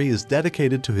 Mori is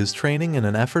dedicated to his training in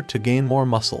an effort to gain more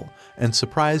muscle and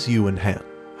surprise Yu and Han.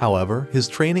 However, his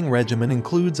training regimen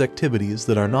includes activities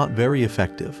that are not very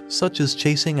effective, such as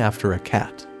chasing after a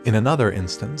cat. In another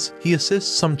instance, he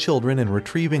assists some children in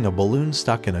retrieving a balloon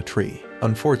stuck in a tree.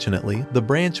 Unfortunately, the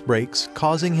branch breaks,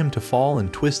 causing him to fall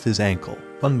and twist his ankle.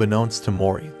 Unbeknownst to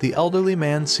Mori, the elderly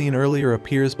man seen earlier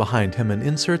appears behind him and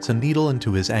inserts a needle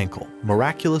into his ankle,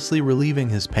 miraculously relieving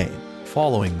his pain.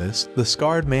 Following this, the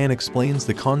scarred man explains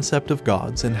the concept of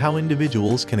gods and how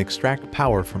individuals can extract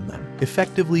power from them,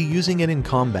 effectively using it in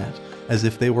combat as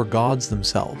if they were gods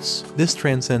themselves. This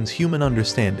transcends human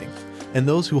understanding, and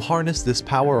those who harness this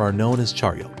power are known as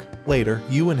Charyok. Later,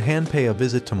 Yu and Han pay a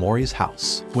visit to Mori's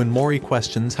house. When Mori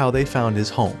questions how they found his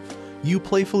home, Yu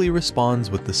playfully responds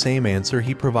with the same answer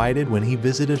he provided when he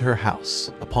visited her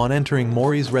house. Upon entering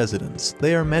Mori's residence,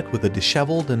 they are met with a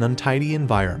disheveled and untidy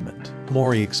environment.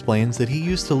 Mori explains that he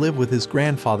used to live with his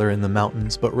grandfather in the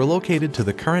mountains but relocated to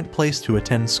the current place to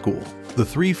attend school. The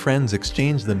three friends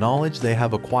exchange the knowledge they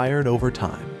have acquired over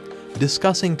time,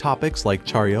 discussing topics like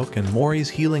Charyok and Mori's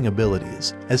healing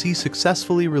abilities as he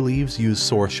successfully relieves Yu's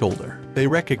sore shoulder. They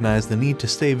recognize the need to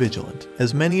stay vigilant,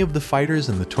 as many of the fighters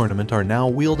in the tournament are now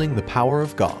wielding the power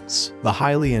of gods. The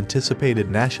highly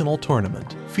anticipated national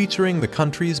tournament, featuring the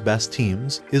country's best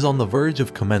teams, is on the verge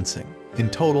of commencing. In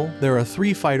total, there are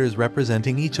 3 fighters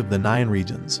representing each of the 9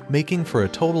 regions, making for a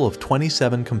total of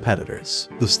 27 competitors.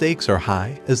 The stakes are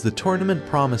high, as the tournament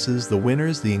promises the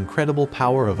winners the incredible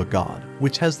power of a god,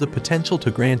 which has the potential to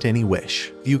grant any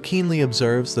wish. Yu keenly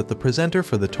observes that the presenter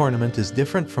for the tournament is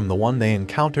different from the one they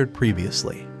encountered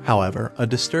previously. However, a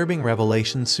disturbing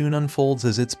revelation soon unfolds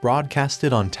as it's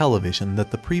broadcasted on television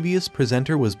that the previous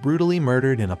presenter was brutally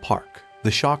murdered in a park. The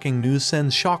shocking news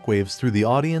sends shockwaves through the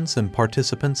audience and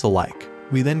participants alike.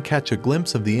 We then catch a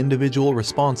glimpse of the individual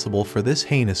responsible for this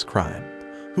heinous crime,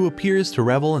 who appears to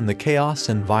revel in the chaos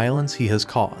and violence he has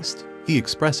caused. He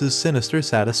expresses sinister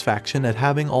satisfaction at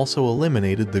having also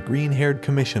eliminated the green-haired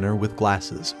commissioner with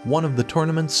glasses, one of the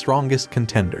tournament's strongest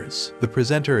contenders. The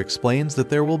presenter explains that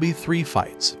there will be 3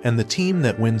 fights, and the team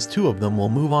that wins 2 of them will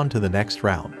move on to the next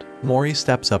round. Mori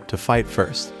steps up to fight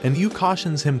first, and Yu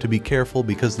cautions him to be careful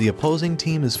because the opposing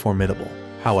team is formidable.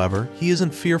 However, he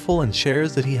isn't fearful and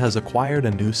shares that he has acquired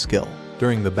a new skill.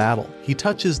 During the battle, he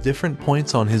touches different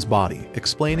points on his body,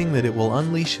 explaining that it will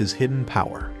unleash his hidden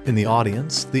power. In the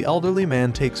audience, the elderly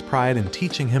man takes pride in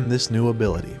teaching him this new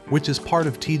ability, which is part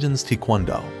of Tijin's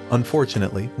Taekwondo.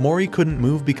 Unfortunately, Mori couldn't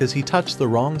move because he touched the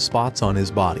wrong spots on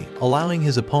his body, allowing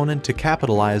his opponent to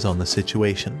capitalize on the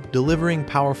situation, delivering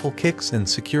powerful kicks and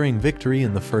securing victory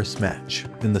in the first match.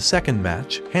 In the second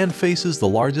match, Han faces the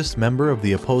largest member of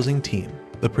the opposing team.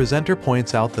 The presenter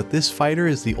points out that this fighter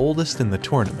is the oldest in the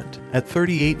tournament, at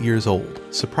 38 years old,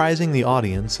 surprising the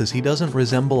audience as he doesn't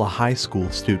resemble a high school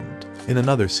student. In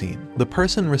another scene, the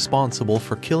person responsible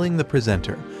for killing the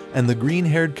presenter and the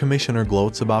green-haired commissioner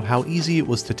gloats about how easy it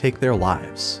was to take their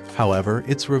lives. However,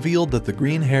 it's revealed that the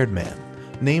green-haired man,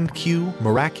 named Q,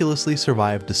 miraculously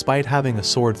survived despite having a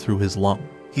sword through his lung.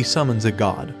 He summons a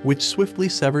god, which swiftly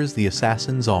severs the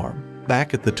assassin's arm.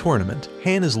 Back at the tournament,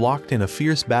 Han is locked in a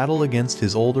fierce battle against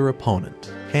his older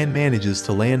opponent. Han manages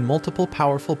to land multiple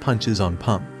powerful punches on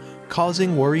Pum,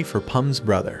 causing worry for Pum's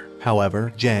brother.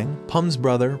 However, Jang, Pum's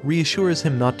brother, reassures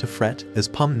him not to fret as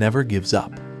Pum never gives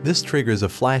up. This triggers a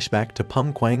flashback to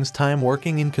Pum Kwang's time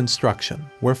working in construction,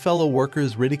 where fellow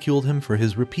workers ridiculed him for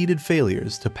his repeated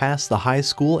failures to pass the high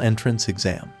school entrance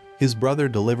exam. His brother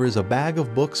delivers a bag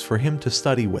of books for him to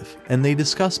study with, and they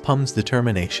discuss Pum's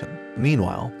determination.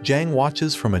 Meanwhile, Jang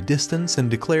watches from a distance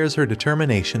and declares her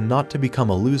determination not to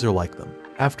become a loser like them.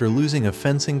 After losing a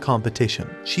fencing competition,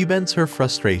 she vents her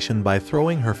frustration by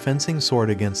throwing her fencing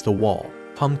sword against a wall.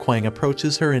 Pum Kwang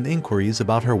approaches her and inquiries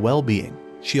about her well-being.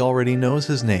 She already knows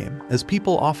his name, as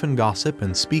people often gossip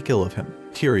and speak ill of him.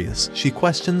 Curious, she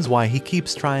questions why he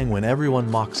keeps trying when everyone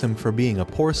mocks him for being a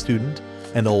poor student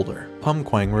and older. Pum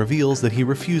Kwang reveals that he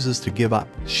refuses to give up,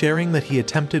 sharing that he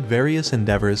attempted various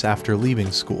endeavors after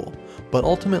leaving school, but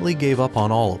ultimately gave up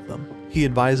on all of them. He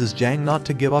advises Jang not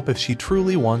to give up if she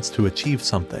truly wants to achieve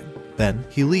something. Then,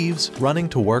 he leaves, running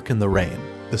to work in the rain.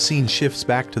 The scene shifts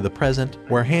back to the present,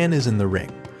 where Han is in the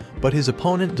ring, but his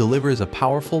opponent delivers a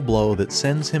powerful blow that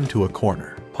sends him to a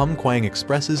corner. Pum Kwang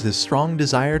expresses his strong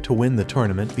desire to win the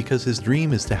tournament because his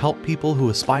dream is to help people who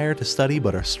aspire to study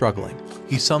but are struggling.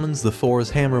 He summons the Thor's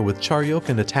hammer with Charyok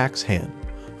and attacks Han,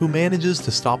 who manages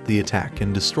to stop the attack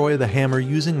and destroy the hammer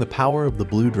using the power of the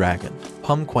blue dragon.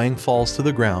 Pum Quang falls to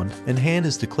the ground, and Han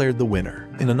is declared the winner.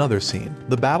 In another scene,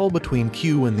 the battle between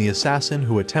Q and the assassin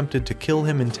who attempted to kill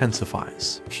him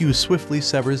intensifies. Q swiftly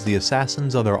severs the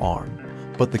assassin's other arm,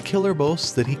 but the killer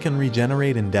boasts that he can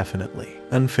regenerate indefinitely.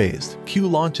 Unfazed, Q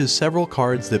launches several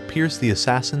cards that pierce the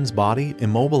assassin's body,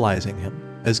 immobilizing him.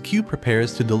 As Q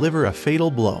prepares to deliver a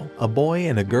fatal blow, a boy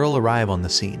and a girl arrive on the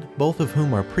scene, both of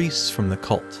whom are priests from the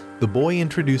cult. The boy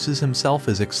introduces himself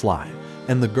as Ixli,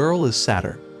 and the girl is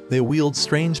Saturn. They wield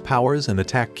strange powers and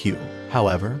attack Q.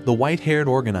 However, the white-haired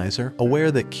organizer, aware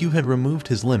that Q had removed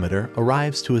his limiter,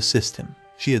 arrives to assist him.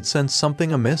 She had sensed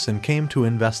something amiss and came to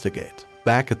investigate.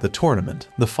 Back at the tournament,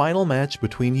 the final match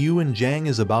between Yu and Zhang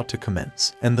is about to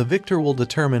commence, and the victor will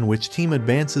determine which team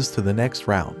advances to the next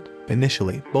round.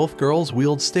 Initially, both girls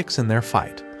wield sticks in their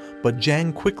fight, but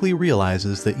Zhang quickly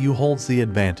realizes that Yu holds the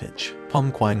advantage.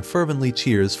 Pum Quang fervently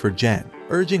cheers for Zhang,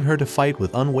 urging her to fight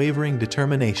with unwavering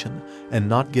determination and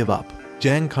not give up.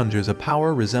 Zhang conjures a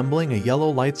power resembling a yellow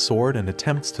light sword and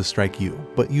attempts to strike Yu,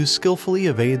 but Yu skillfully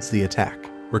evades the attack.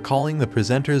 Recalling the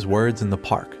presenter's words in the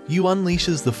park, Yu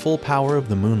unleashes the full power of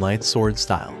the Moonlight Sword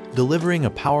style, delivering a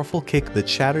powerful kick that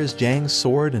shatters Zhang's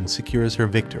sword and secures her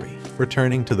victory.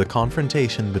 Returning to the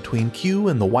confrontation between Q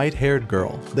and the white-haired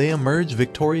girl, they emerge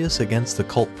victorious against the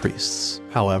cult priests.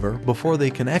 However, before they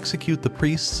can execute the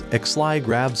priests, Ixli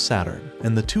grabs Saturn,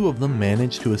 and the two of them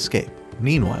manage to escape.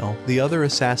 Meanwhile, the other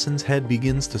assassin's head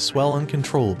begins to swell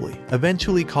uncontrollably,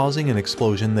 eventually causing an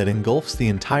explosion that engulfs the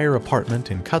entire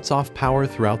apartment and cuts off power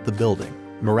throughout the building.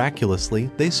 Miraculously,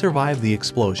 they survive the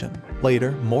explosion.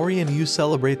 Later, Mori and Yu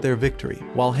celebrate their victory,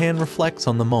 while Han reflects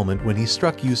on the moment when he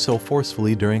struck Yu so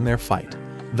forcefully during their fight,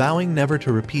 vowing never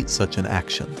to repeat such an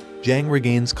action. Zhang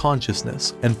regains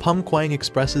consciousness, and Pum Quang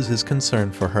expresses his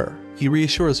concern for her. He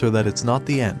reassures her that it's not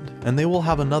the end, and they will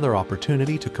have another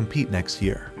opportunity to compete next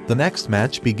year. The next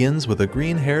match begins with a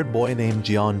green-haired boy named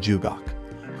Jian Jugok,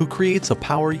 who creates a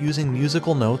power using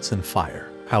musical notes and fire.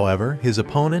 However, his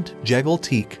opponent, Jegal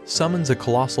Teak, summons a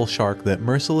colossal shark that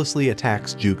mercilessly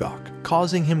attacks Jugok,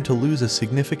 causing him to lose a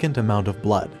significant amount of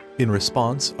blood. In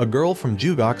response, a girl from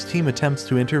Jugok's team attempts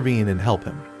to intervene and help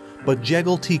him, but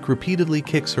Jegal Teak repeatedly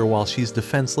kicks her while she's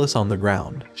defenseless on the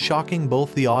ground, shocking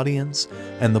both the audience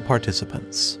and the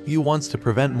participants. Yu wants to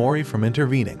prevent Mori from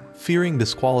intervening, fearing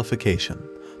disqualification.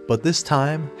 But this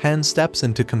time, Han steps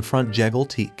in to confront Jegal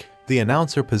Teak. The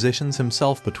announcer positions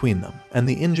himself between them, and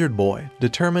the injured boy,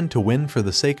 determined to win for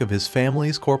the sake of his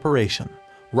family's corporation,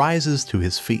 rises to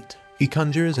his feet. He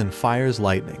conjures and fires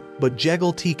lightning, but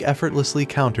Jegal Teak effortlessly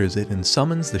counters it and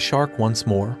summons the shark once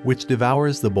more, which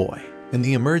devours the boy. In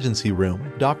the emergency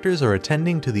room, doctors are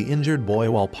attending to the injured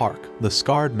boy while Park, the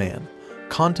scarred man,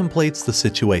 contemplates the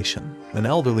situation. An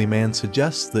elderly man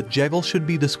suggests that Jegal should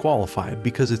be disqualified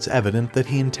because it's evident that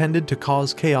he intended to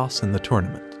cause chaos in the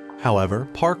tournament. However,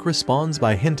 Park responds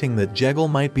by hinting that Jegal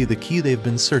might be the key they've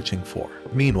been searching for.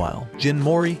 Meanwhile, Jin,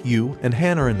 Mori, Yu, and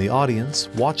Han are in the audience,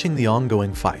 watching the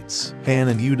ongoing fights. Han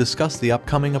and Yu discuss the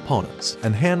upcoming opponents,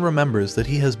 and Han remembers that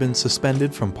he has been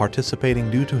suspended from participating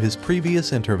due to his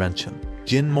previous intervention.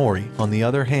 Jin Mori, on the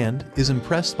other hand, is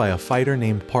impressed by a fighter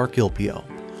named Park Ilpio,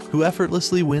 who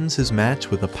effortlessly wins his match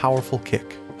with a powerful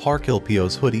kick. Park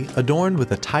Ilpio's hoodie, adorned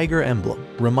with a tiger emblem,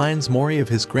 reminds Mori of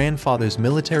his grandfather's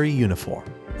military uniform.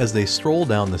 As they stroll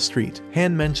down the street,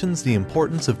 Han mentions the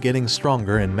importance of getting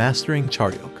stronger and mastering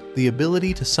Charyok, the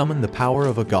ability to summon the power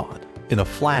of a god. In a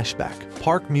flashback,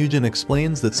 Park Mujin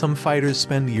explains that some fighters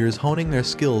spend years honing their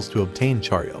skills to obtain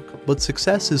Charyok, but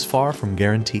success is far from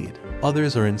guaranteed.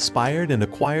 Others are inspired and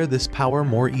acquire this power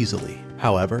more easily.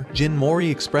 However, Jin Mori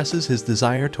expresses his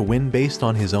desire to win based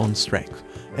on his own strength,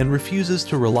 and refuses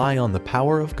to rely on the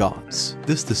power of gods.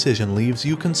 This decision leaves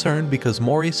you concerned because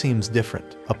Mori seems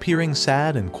different, appearing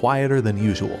sad and quieter than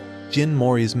usual. Jin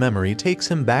Mori's memory takes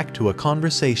him back to a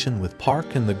conversation with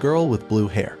Park and the girl with blue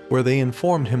hair, where they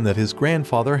informed him that his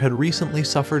grandfather had recently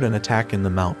suffered an attack in the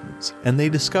mountains, and they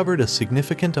discovered a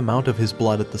significant amount of his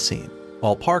blood at the scene.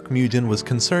 While Park Mujin was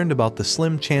concerned about the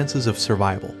slim chances of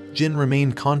survival, Jin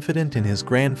remained confident in his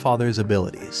grandfather's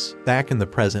abilities. Back in the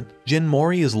present, Jin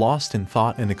Mori is lost in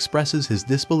thought and expresses his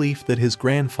disbelief that his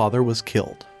grandfather was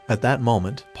killed. At that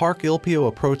moment, Park Ilpio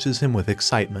approaches him with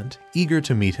excitement, eager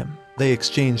to meet him. They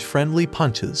exchange friendly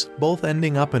punches, both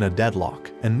ending up in a deadlock,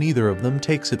 and neither of them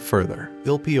takes it further.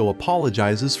 Ilpio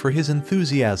apologizes for his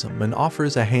enthusiasm and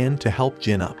offers a hand to help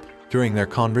Jin up. During their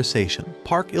conversation,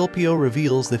 Park Ilpio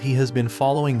reveals that he has been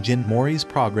following Jin Mori's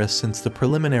progress since the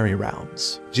preliminary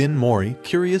rounds. Jin Mori,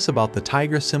 curious about the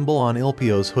tiger symbol on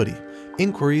Ilpio's hoodie,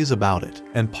 inquiries about it,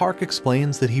 and Park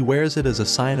explains that he wears it as a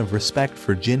sign of respect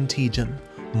for Jin Taejin,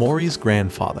 Mori's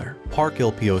grandfather, Park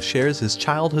Ilpio, shares his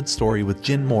childhood story with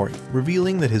Jin Mori,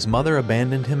 revealing that his mother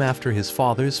abandoned him after his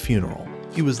father's funeral.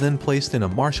 He was then placed in a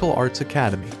martial arts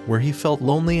academy, where he felt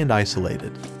lonely and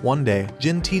isolated. One day,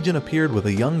 Jin Taejin appeared with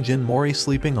a young Jin Mori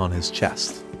sleeping on his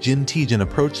chest. Jin Taejin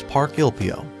approached Park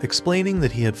Ilpio, explaining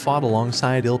that he had fought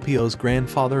alongside Ilpio's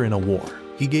grandfather in a war.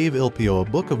 He gave Ilpio a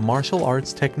book of martial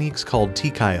arts techniques called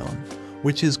Tikaion,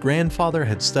 which his grandfather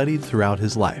had studied throughout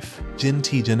his life. Jin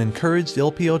Taejin encouraged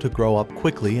Ilpio to grow up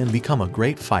quickly and become a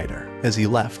great fighter. As he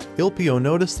left, Ilpio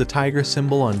noticed the tiger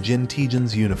symbol on Jin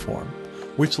Taejin's uniform,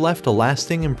 which left a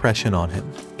lasting impression on him.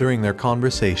 During their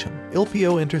conversation,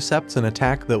 Ilpio intercepts an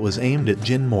attack that was aimed at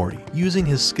Jin Mori, using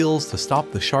his skills to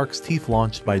stop the shark's teeth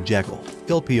launched by Jegal.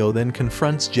 Ilpio then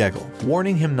confronts Jegal,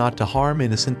 warning him not to harm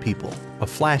innocent people. A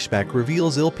flashback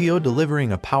reveals Ilpio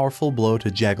delivering a powerful blow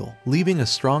to Jegal, leaving a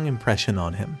strong impression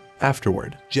on him.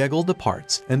 Afterward, Jegal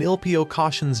departs, and Ilpio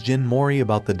cautions Jin Mori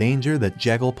about the danger that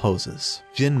Jegal poses.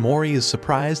 Jin Mori is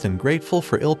surprised and grateful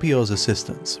for Ilpio's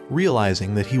assistance,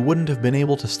 realizing that he wouldn't have been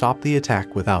able to stop the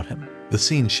attack without him. The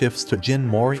scene shifts to Jin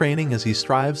Mori training as he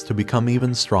strives to become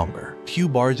even stronger. Q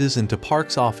barges into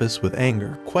Park's office with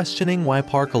anger, questioning why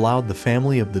Park allowed the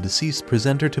family of the deceased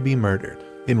presenter to be murdered.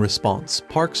 In response,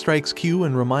 Park strikes Q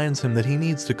and reminds him that he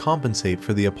needs to compensate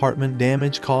for the apartment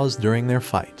damage caused during their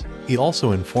fight. He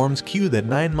also informs Q that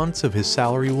 9 months of his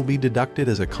salary will be deducted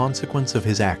as a consequence of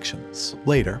his actions.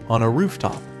 Later, on a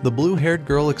rooftop, the blue-haired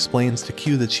girl explains to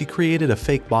Q that she created a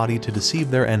fake body to deceive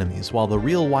their enemies while the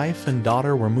real wife and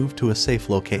daughter were moved to a safe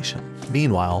location.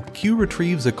 Meanwhile, Q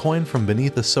retrieves a coin from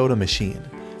beneath a soda machine,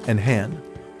 and Han,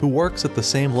 who works at the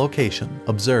same location,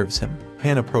 observes him.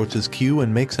 Han approaches Q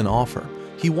and makes an offer.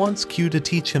 He wants Q to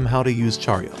teach him how to use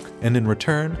Charyuk, and in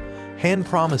return, Han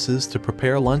promises to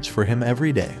prepare lunch for him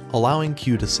every day, allowing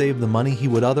Q to save the money he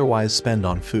would otherwise spend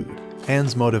on food.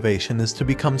 Han's motivation is to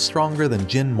become stronger than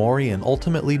Jin Mori and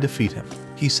ultimately defeat him.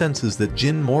 He senses that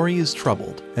Jin Mori is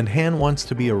troubled, and Han wants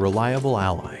to be a reliable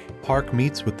ally. Park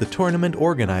meets with the tournament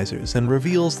organizers and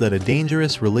reveals that a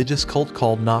dangerous religious cult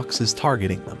called Nox is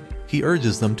targeting them. He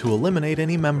urges them to eliminate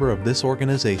any member of this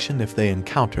organization if they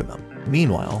encounter them.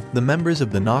 Meanwhile, the members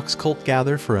of the Nox cult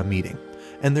gather for a meeting,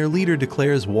 and their leader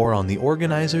declares war on the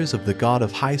organizers of the God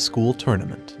of High School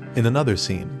tournament. In another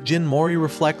scene, Jin Mori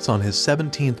reflects on his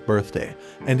 17th birthday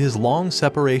and his long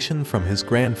separation from his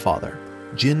grandfather,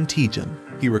 Jin Taejin.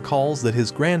 He recalls that his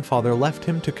grandfather left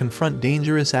him to confront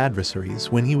dangerous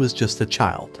adversaries when he was just a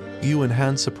child. Yu and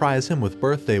Han surprise him with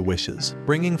birthday wishes,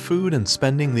 bringing food and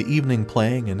spending the evening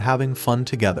playing and having fun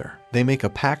together. They make a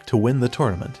pact to win the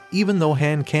tournament, even though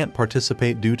Han can't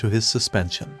participate due to his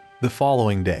suspension. The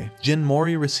following day, Jin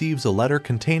Mori receives a letter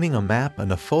containing a map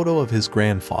and a photo of his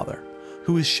grandfather,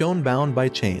 who is shown bound by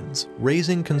chains,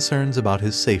 raising concerns about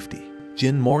his safety.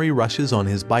 Jin Mori rushes on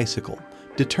his bicycle,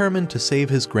 determined to save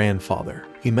his grandfather.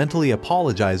 He mentally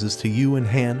apologizes to Yu and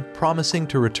Han, promising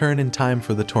to return in time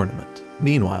for the tournament.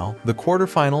 Meanwhile, the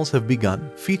quarterfinals have begun,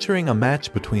 featuring a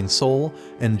match between Seoul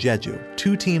and Jeju,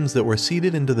 two teams that were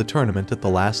seeded into the tournament at the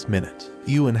last minute.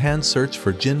 Yu and Han search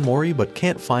for Jin Mori but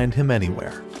can't find him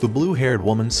anywhere. The blue-haired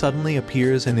woman suddenly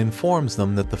appears and informs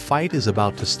them that the fight is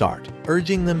about to start,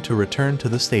 urging them to return to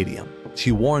the stadium.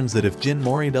 She warns that if Jin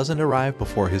Mori doesn't arrive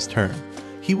before his turn,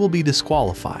 he will be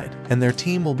disqualified, and their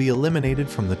team will be eliminated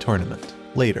from the tournament.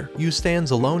 Later, Yu stands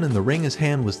alone in the ring as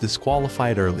Han was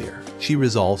disqualified earlier. She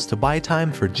resolves to buy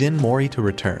time for Jin Mori to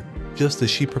return. Just as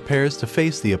she prepares to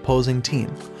face the opposing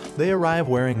team, they arrive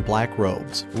wearing black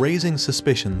robes, raising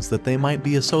suspicions that they might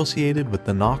be associated with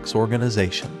the Nox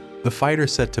organization. The fighter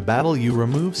set to battle Yu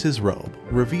removes his robe,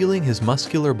 revealing his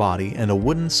muscular body and a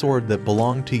wooden sword that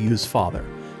belonged to Yu's father,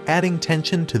 adding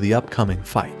tension to the upcoming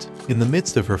fight. In the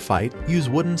midst of her fight, Yu's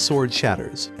wooden sword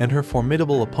shatters, and her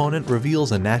formidable opponent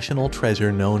reveals a national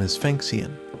treasure known as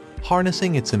Fengxian,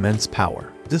 harnessing its immense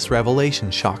power. This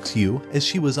revelation shocks Yu, as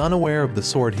she was unaware of the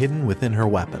sword hidden within her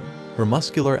weapon. Her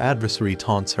muscular adversary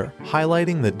taunts her,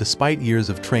 highlighting that despite years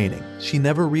of training, she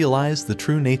never realized the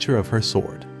true nature of her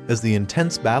sword. As the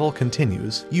intense battle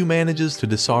continues, Yu manages to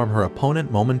disarm her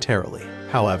opponent momentarily.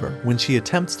 However, when she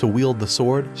attempts to wield the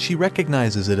sword, she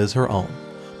recognizes it as her own,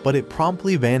 but it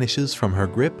promptly vanishes from her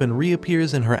grip and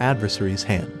reappears in her adversary's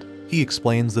hand. He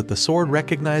explains that the sword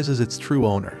recognizes its true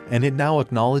owner, and it now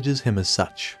acknowledges him as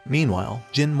such. Meanwhile,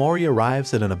 Jin Mori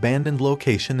arrives at an abandoned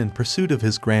location in pursuit of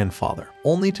his grandfather,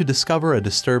 only to discover a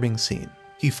disturbing scene.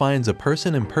 He finds a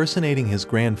person impersonating his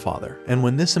grandfather, and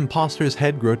when this imposter's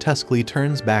head grotesquely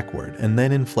turns backward and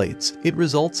then inflates, it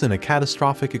results in a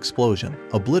catastrophic explosion,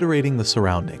 obliterating the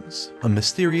surroundings. A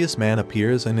mysterious man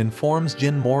appears and informs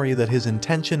Jin Mori that his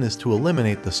intention is to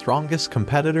eliminate the strongest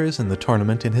competitors in the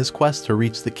tournament in his quest to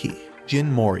reach the key.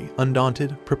 Jin Mori,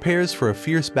 undaunted, prepares for a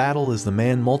fierce battle as the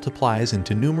man multiplies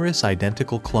into numerous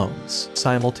identical clones.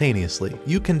 Simultaneously,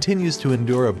 Yu continues to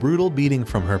endure a brutal beating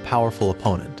from her powerful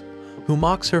opponent, who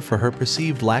mocks her for her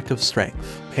perceived lack of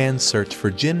strength. Han's search for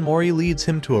Jin Mori leads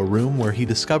him to a room where he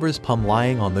discovers Pum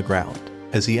lying on the ground.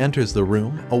 As he enters the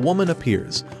room, a woman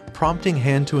appears, prompting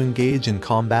Han to engage in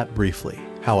combat briefly.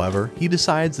 However, he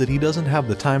decides that he doesn't have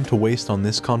the time to waste on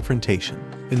this confrontation.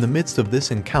 In the midst of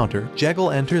this encounter,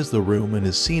 Jegal enters the room and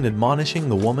is seen admonishing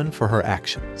the woman for her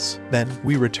actions. Then,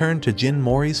 we return to Jin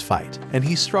Mori's fight, and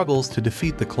he struggles to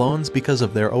defeat the clones because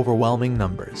of their overwhelming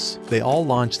numbers. They all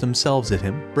launch themselves at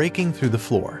him, breaking through the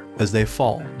floor. As they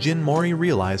fall, Jin Mori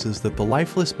realizes that the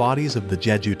lifeless bodies of the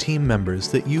Jeju team members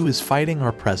that Yu is fighting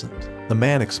are present. The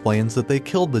man explains that they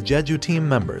killed the Jeju team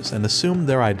members and assumed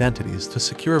their identities to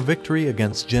secure victory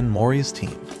against Jin Mori's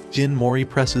team. Jin Mori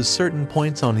presses certain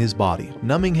points on his body,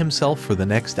 numbing himself for the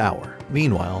next hour.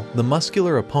 Meanwhile, the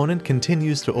muscular opponent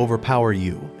continues to overpower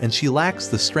Yu, and she lacks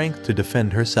the strength to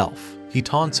defend herself. He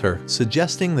taunts her,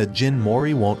 suggesting that Jin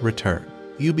Mori won't return.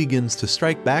 Yu begins to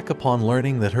strike back upon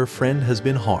learning that her friend has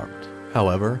been harmed.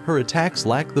 However, her attacks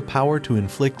lack the power to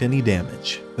inflict any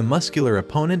damage. The muscular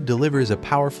opponent delivers a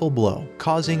powerful blow,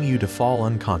 causing Yu to fall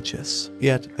unconscious.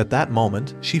 Yet, at that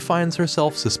moment, she finds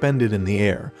herself suspended in the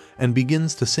air and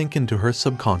begins to sink into her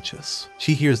subconscious.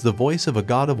 She hears the voice of a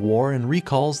god of war and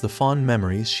recalls the fond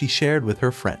memories she shared with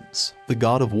her friends. The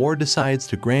god of war decides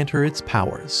to grant her its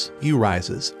powers. Yu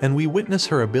rises, and we witness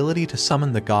her ability to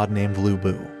summon the god named Lu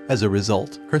Bu. As a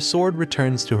result, her sword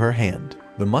returns to her hand.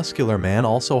 The muscular man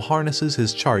also harnesses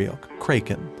his Charyok,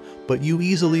 Kraken, but Yu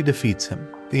easily defeats him.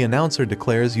 The announcer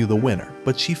declares Yu the winner,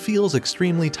 but she feels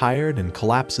extremely tired and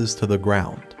collapses to the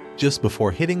ground. Just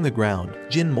before hitting the ground,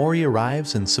 Jin Mori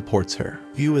arrives and supports her.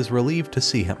 Yu is relieved to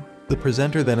see him. The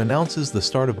presenter then announces the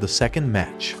start of the second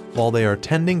match. While they are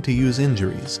tending to Yu's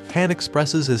injuries, Han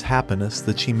expresses his happiness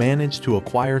that she managed to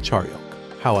acquire Charyok.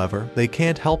 However, they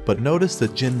can't help but notice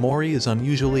that Jin Mori is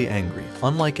unusually angry,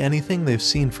 unlike anything they've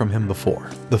seen from him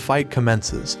before. The fight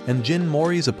commences, and Jin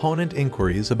Mori's opponent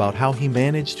inquiries about how he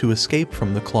managed to escape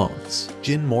from the clones.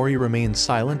 Jin Mori remains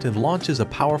silent and launches a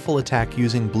powerful attack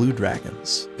using blue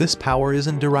dragons. This power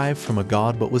isn't derived from a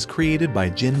god but was created by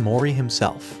Jin Mori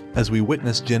himself. As we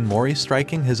witness Jin Mori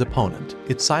striking his opponent,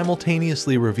 it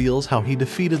simultaneously reveals how he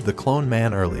defeated the clone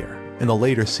man earlier. In a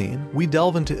later scene, we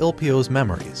delve into Ilpyo's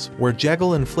memories, where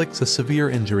Jegal inflicts a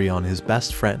severe injury on his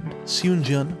best friend,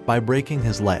 Seungjun, by breaking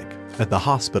his leg. At the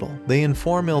hospital, they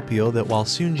inform Ilpyo that while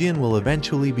Seungjun will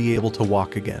eventually be able to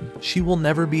walk again, she will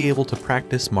never be able to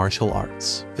practice martial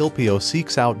arts. Ilpyo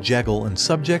seeks out Jegal and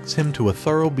subjects him to a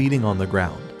thorough beating on the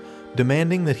ground,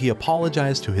 demanding that he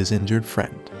apologize to his injured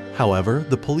friend. However,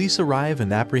 the police arrive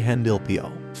and apprehend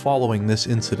Ilpyo. Following this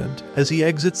incident, as he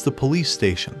exits the police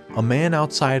station, a man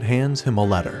outside hands him a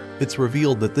letter. It's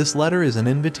revealed that this letter is an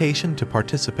invitation to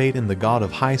participate in the God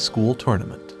of High School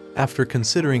tournament. After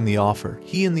considering the offer,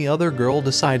 he and the other girl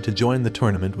decide to join the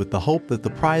tournament with the hope that the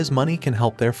prize money can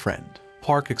help their friend.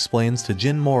 Park explains to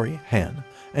Jin Mori, Han,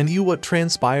 and Yu what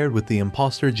transpired with the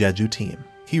imposter Jeju team.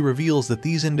 He reveals that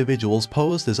these individuals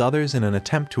posed as others in an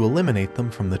attempt to eliminate them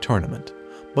from the tournament,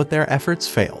 but their efforts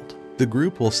failed. The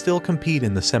group will still compete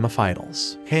in the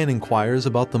semifinals. Han inquires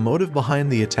about the motive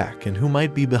behind the attack and who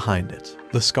might be behind it.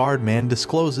 The scarred man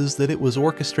discloses that it was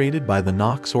orchestrated by the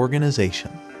Nox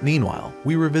organization. Meanwhile,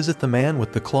 we revisit the man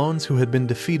with the clones who had been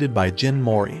defeated by Jin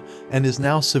Mori and is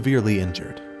now severely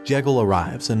injured. Jegal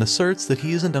arrives and asserts that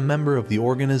he isn't a member of the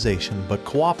organization but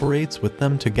cooperates with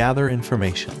them to gather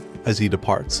information. As he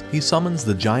departs, he summons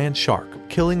the giant shark,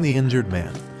 killing the injured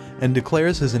man, and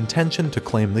declares his intention to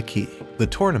claim the key. The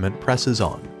tournament presses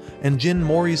on, and Jin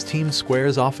Mori's team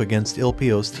squares off against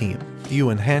Ilpyo's team.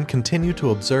 Yu and Han continue to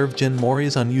observe Jin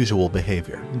Mori's unusual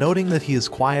behavior, noting that he is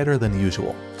quieter than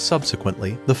usual.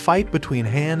 Subsequently, the fight between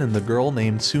Han and the girl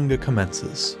named Sunga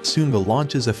commences. Sunga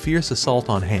launches a fierce assault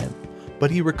on Han,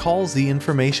 but he recalls the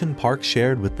information Park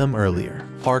shared with them earlier.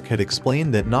 Park had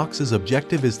explained that Nox's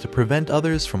objective is to prevent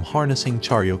others from harnessing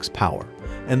Charyok's power,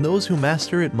 and those who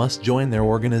master it must join their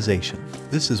organization.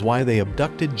 This is why they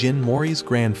abducted Jin Mori's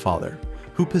grandfather,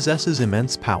 who possesses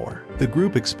immense power. The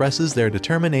group expresses their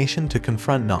determination to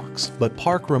confront Nox, but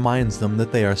Park reminds them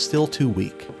that they are still too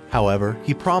weak. However,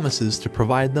 he promises to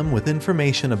provide them with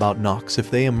information about Nox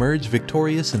if they emerge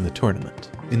victorious in the tournament.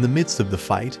 In the midst of the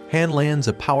fight, Han lands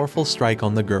a powerful strike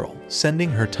on the girl, sending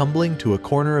her tumbling to a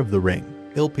corner of the ring.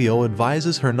 Ilpio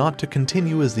advises her not to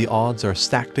continue as the odds are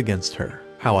stacked against her.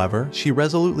 However, she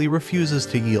resolutely refuses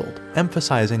to yield,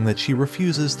 emphasizing that she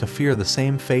refuses to fear the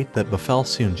same fate that befell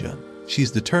Sunjun.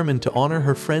 She's determined to honor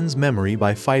her friend's memory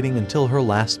by fighting until her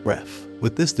last breath.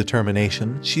 With this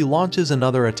determination, she launches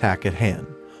another attack at Han,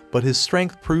 but his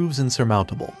strength proves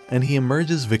insurmountable, and he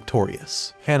emerges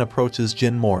victorious. Han approaches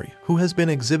Jin Mori, who has been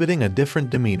exhibiting a different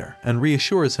demeanor, and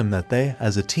reassures him that they,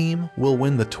 as a team, will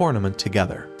win the tournament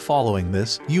together. Following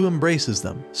this, Yu embraces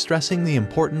them, stressing the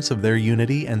importance of their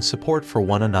unity and support for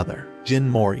one another. Jin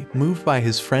Mori, moved by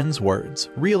his friend's words,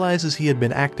 realizes he had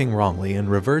been acting wrongly and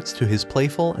reverts to his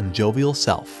playful and jovial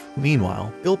self.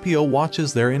 Meanwhile, Ilpio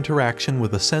watches their interaction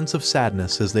with a sense of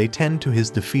sadness as they tend to his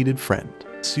defeated friend.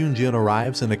 Sunjun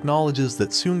arrives and acknowledges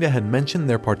that Sunga had mentioned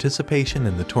their participation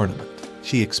in the tournament.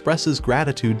 She expresses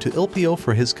gratitude to Ilpio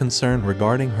for his concern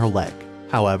regarding her leg.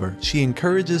 However, she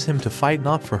encourages him to fight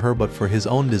not for her but for his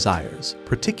own desires,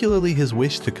 particularly his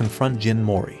wish to confront Jin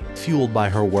Mori. Fueled by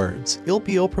her words,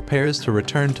 Ilpio prepares to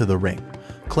return to the ring,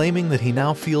 claiming that he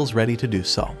now feels ready to do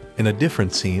so. In a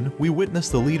different scene, we witness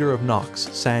the leader of Nox,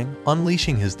 Sang,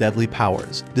 unleashing his deadly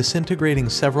powers, disintegrating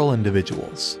several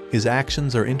individuals. His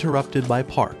actions are interrupted by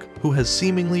Park, who has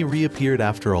seemingly reappeared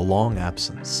after a long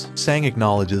absence. Sang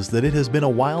acknowledges that it has been a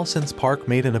while since Park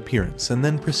made an appearance and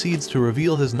then proceeds to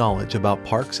reveal his knowledge about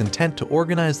Park's intent to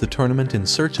organize the tournament in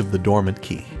search of the dormant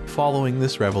key. Following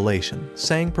this revelation,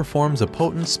 Sang performs a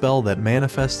potent spell that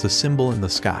manifests a symbol in the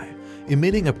sky,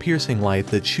 emitting a piercing light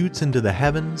that shoots into the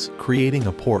heavens, creating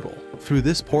a portal. Through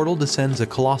this portal descends a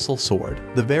colossal sword,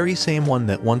 the very same one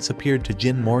that once appeared to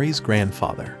Jin Mori's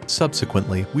grandfather.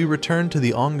 Subsequently, we return to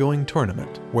the ongoing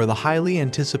tournament, where the highly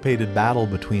anticipated battle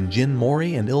between Jin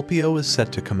Mori and Ilpio is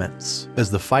set to commence. As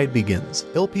the fight begins,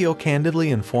 Ilpio candidly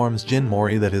informs Jin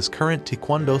Mori that his current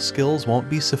taekwondo skills won't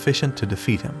be sufficient to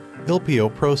defeat him.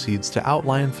 Ilpio proceeds to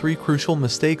outline 3 crucial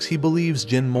mistakes he believes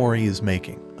Jin Mori is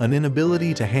making: an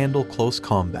inability to handle close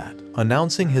combat,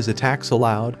 announcing his attacks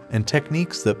aloud, and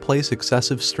techniques that place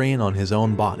excessive strain on his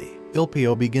own body.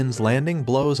 Ilpio begins landing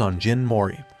blows on Jin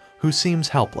Mori, who seems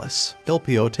helpless.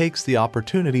 Ilpio takes the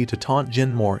opportunity to taunt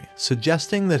Jin Mori,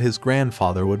 suggesting that his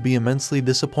grandfather would be immensely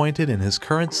disappointed in his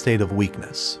current state of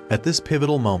weakness. At this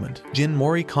pivotal moment, Jin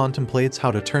Mori contemplates how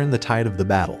to turn the tide of the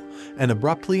battle, and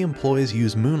abruptly employs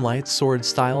Yu's moonlight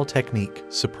sword-style technique,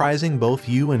 surprising both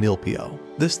Yu and Ilpio.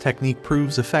 This technique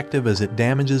proves effective as it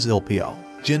damages Ilpio.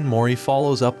 Jin Mori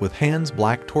follows up with Han's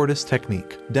Black Tortoise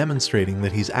technique, demonstrating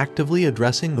that he's actively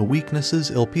addressing the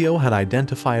weaknesses Ilpio had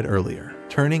identified earlier.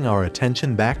 Turning our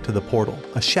attention back to the portal,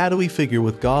 a shadowy figure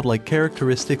with godlike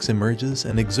characteristics emerges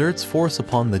and exerts force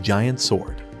upon the giant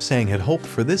sword. Sang had hoped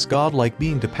for this godlike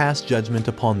being to pass judgment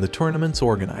upon the tournament's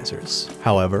organizers.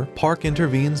 However, Park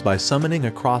intervenes by summoning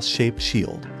a cross-shaped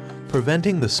shield,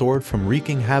 preventing the sword from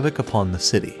wreaking havoc upon the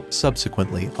city.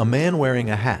 Subsequently, a man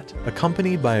wearing a hat,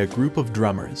 accompanied by a group of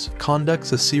drummers,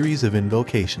 conducts a series of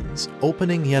invocations,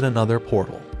 opening yet another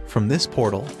portal. From this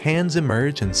portal, hands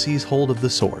emerge and seize hold of the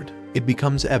sword. It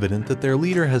becomes evident that their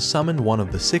leader has summoned one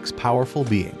of the 6 powerful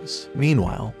beings.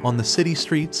 Meanwhile, on the city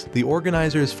streets, the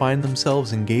organizers find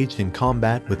themselves engaged in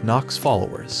combat with Nox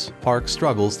followers. Park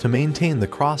struggles to maintain the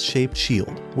cross-shaped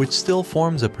shield, which still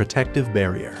forms a protective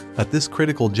barrier. At this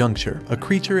critical juncture, a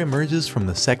creature emerges from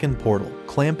the second portal,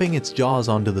 clamping its jaws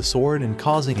onto the sword and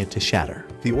causing it to shatter.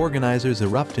 The organizers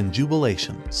erupt in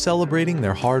jubilation, celebrating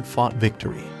their hard-fought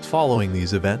victory. Following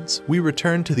these events, we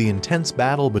return to the intense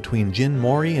battle between Jin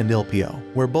Mori and Ilpio,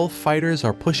 where both fighters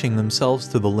are pushing themselves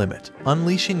to the limit,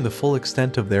 unleashing the full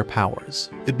extent of their powers.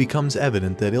 It becomes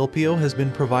evident that Ilpio has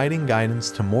been providing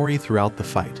guidance to Mori throughout the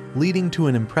fight, leading to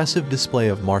an impressive display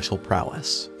of martial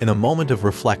prowess. In a moment of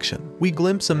reflection, we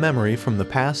glimpse a memory from the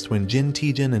past when Jin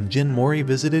Tijin and Jin Mori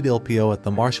visited Ilpio at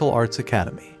the Martial Arts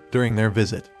Academy. During their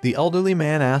visit, the elderly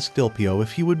man asked Ilpio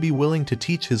if he would be willing to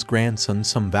teach his grandson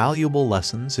some valuable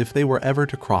lessons if they were ever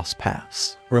to cross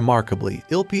paths. Remarkably,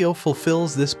 Ilpio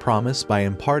fulfills this promise by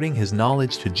imparting his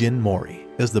knowledge to Jin Mori.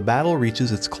 As the battle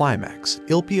reaches its climax,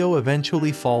 Ilpio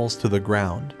eventually falls to the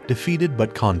ground, defeated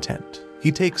but content. He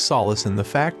takes solace in the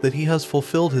fact that he has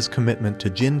fulfilled his commitment to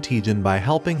Jin Tijin by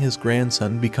helping his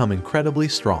grandson become incredibly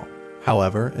strong.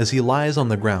 However, as he lies on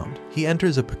the ground, he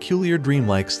enters a peculiar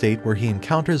dreamlike state where he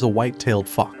encounters a white-tailed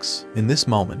fox. In this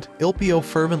moment, Ilpio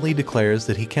fervently declares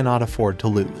that he cannot afford to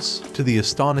lose. To the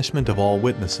astonishment of all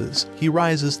witnesses, he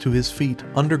rises to his feet,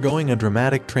 undergoing a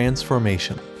dramatic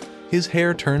transformation. His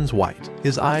hair turns white,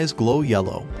 his eyes glow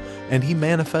yellow, and he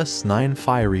manifests 9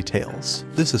 fiery tails.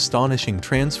 This astonishing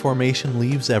transformation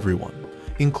leaves everyone,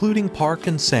 including Park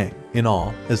and Sang, in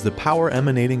awe, as the power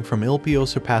emanating from Ilpio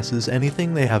surpasses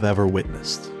anything they have ever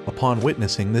witnessed. Upon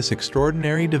witnessing this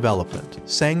extraordinary development,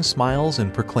 Sang smiles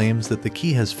and proclaims that the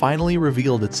key has finally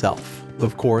revealed itself.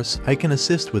 Of course, I can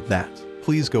assist with that.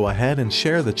 Please go ahead and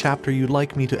share the chapter you'd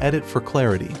like me to edit for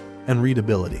clarity and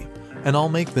readability, and I'll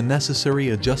make the necessary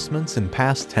adjustments in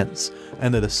past tense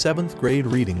and at a 7th grade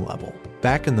reading level.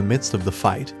 Back in the midst of the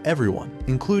fight, everyone,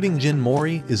 including Jin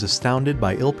Mori, is astounded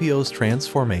by Ilpio's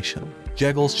transformation.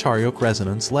 Jegel's Charyok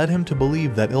resonance led him to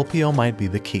believe that Ilpio might be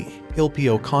the key.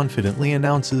 Ilpio confidently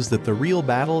announces that the real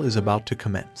battle is about to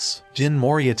commence. Jin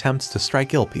Mori attempts to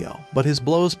strike Ilpio, but his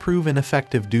blows prove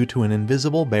ineffective due to an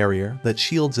invisible barrier that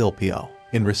shields Ilpio.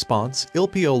 In response,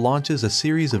 Ilpio launches a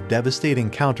series of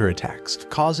devastating counterattacks,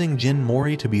 causing Jin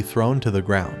Mori to be thrown to the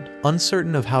ground.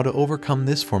 Uncertain of how to overcome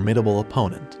this formidable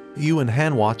opponent, Yu and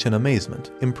Han watch in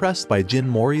amazement, impressed by Jin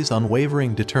Mori's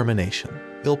unwavering determination.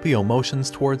 Ilpio motions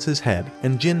towards his head,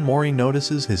 and Jin Mori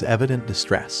notices his evident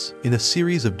distress. In a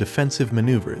series of defensive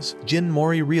maneuvers, Jin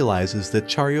Mori realizes that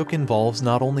Charyok involves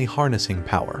not only harnessing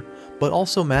power, but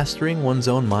also mastering one's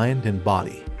own mind and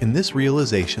body. In this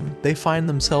realization, they find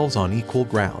themselves on equal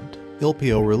ground.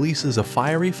 Ilpio releases a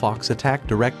fiery fox attack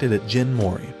directed at Jin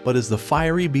Mori, but as the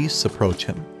fiery beasts approach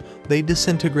him, they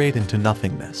disintegrate into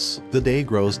nothingness. The day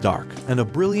grows dark, and a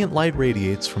brilliant light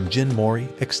radiates from Jin Mori,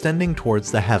 extending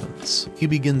towards the heavens. He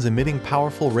begins emitting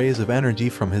powerful rays of energy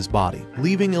from his body,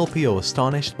 leaving Ilpio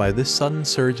astonished by this sudden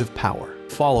surge of power.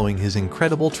 Following his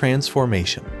incredible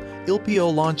transformation,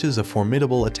 Ilpio launches a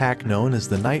formidable attack known as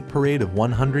the Night Parade of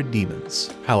 100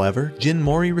 Demons. However, Jin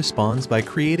Mori responds by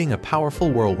creating a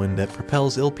powerful whirlwind that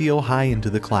propels Ilpio high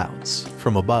into the clouds.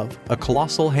 From above, a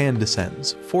colossal hand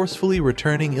descends, forcefully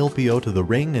returning Ilpio to the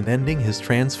ring and ending his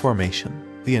transformation.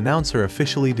 The announcer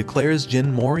officially declares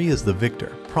Jin Mori as the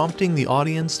victor, prompting the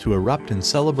audience to erupt in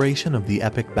celebration of the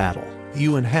epic battle.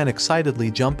 Yu and Han excitedly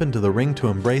jump into the ring to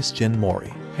embrace Jin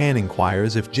Mori. Han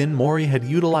inquires if Jin Mori had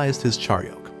utilized his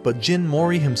Charyok, but Jin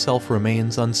Mori himself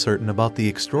remains uncertain about the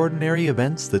extraordinary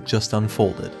events that just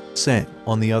unfolded. Sang,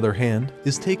 on the other hand,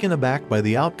 is taken aback by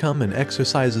the outcome and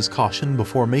exercises caution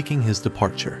before making his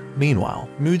departure. Meanwhile,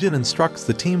 Mugen instructs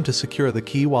the team to secure the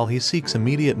key while he seeks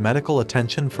immediate medical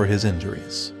attention for his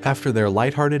injuries. After their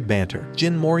lighthearted banter,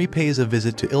 Jin Mori pays a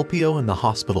visit to Ilpio in the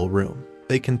hospital room.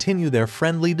 They continue their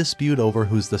friendly dispute over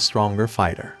who's the stronger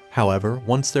fighter. However,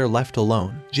 once they're left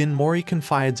alone, Jin Mori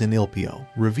confides in Ilpio,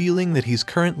 revealing that he's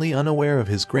currently unaware of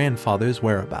his grandfather's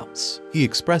whereabouts. He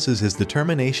expresses his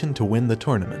determination to win the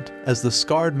tournament, as the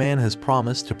scarred man has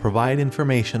promised to provide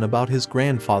information about his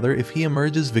grandfather if he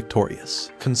emerges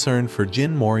victorious. Concerned for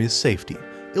Jin Mori's safety,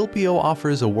 Ilpio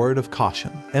offers a word of caution,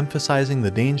 emphasizing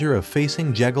the danger of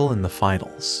facing Jegel in the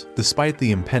finals. Despite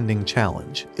the impending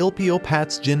challenge, Ilpio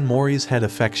pats Jin Mori's head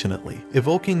affectionately,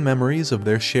 evoking memories of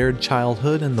their shared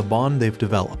childhood and the bond they've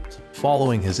developed.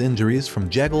 Following his injuries from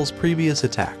Jegel's previous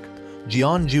attack,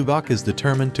 Jeon Jugok is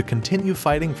determined to continue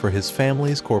fighting for his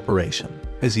family's corporation.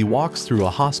 As he walks through a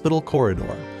hospital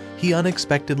corridor, he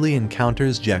unexpectedly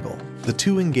encounters Jegel. The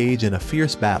two engage in a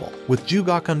fierce battle, with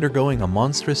Jugok undergoing a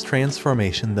monstrous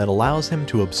transformation that allows him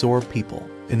to absorb people.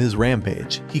 In his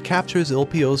rampage, he captures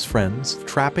Ilpio's friends,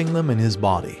 trapping them in his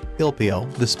body.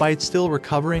 Ilpio, despite still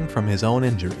recovering from his own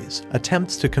injuries,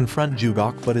 attempts to confront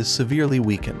Jugok but is severely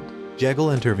weakened.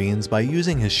 Jegel intervenes by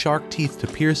using his shark teeth to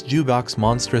pierce Jugok's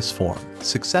monstrous form,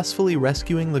 successfully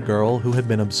rescuing the girl who had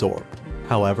been absorbed.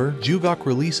 However, Jugok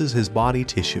releases his body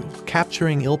tissue,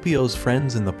 capturing Ilpio's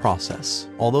friends in the process.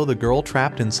 Although the girl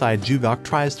trapped inside Jugok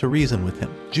tries to reason with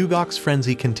him, Jugok's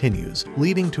frenzy continues,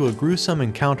 leading to a gruesome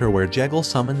encounter where Jegel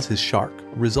summons his shark,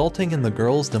 resulting in the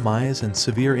girl's demise and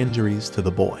severe injuries to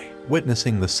the boy.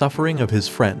 Witnessing the suffering of his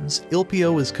friends,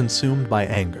 Ilpio is consumed by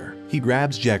anger. He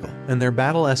grabs Jegel, and their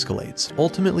battle escalates,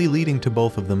 ultimately leading to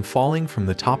both of them falling from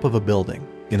the top of a building.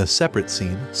 In a separate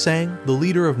scene, Sang, the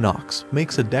leader of Nox,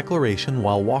 makes a declaration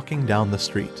while walking down the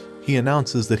street. He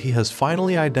announces that he has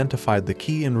finally identified the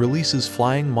key and releases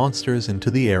flying monsters into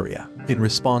the area. In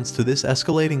response to this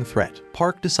escalating threat,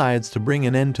 Park decides to bring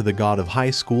an end to the God of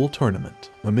High School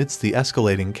tournament. Amidst the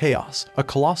escalating chaos, a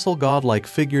colossal godlike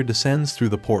figure descends through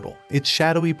the portal, its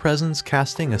shadowy presence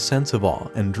casting a sense of awe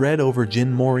and dread over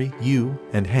Jin Mori, Yu,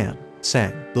 and Han.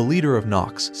 Sang, the leader of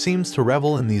Nox, seems to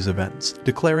revel in these events,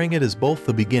 declaring it as both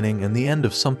the beginning and the end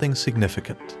of something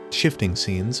significant. Shifting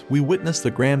scenes, we witness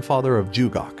the grandfather of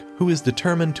Jugok, who is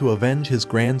determined to avenge his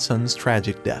grandson's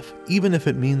tragic death, even if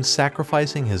it means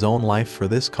sacrificing his own life for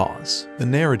this cause. The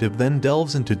narrative then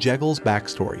delves into Jegel's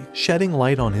backstory, shedding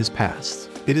light on his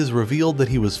past. It is revealed that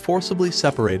he was forcibly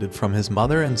separated from his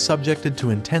mother and subjected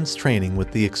to intense training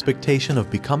with the expectation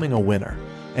of becoming a winner.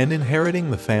 and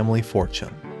inheriting the family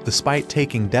fortune. Despite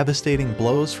taking devastating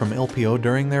blows from Ilpio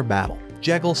during their battle,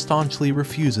 Jegal staunchly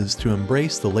refuses to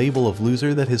embrace the label of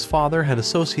loser that his father had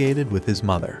associated with his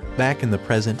mother. Back in the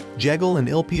present, Jegal and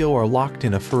Ilpio are locked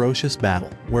in a ferocious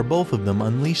battle, where both of them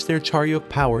unleash their Charyuk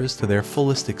powers to their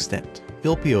fullest extent.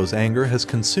 Ilpio's anger has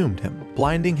consumed him,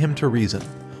 blinding him to reason,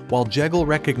 while Jegal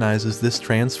recognizes this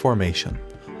transformation,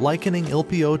 likening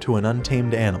Ilpio to an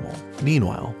untamed animal.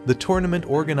 Meanwhile, the tournament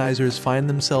organizers find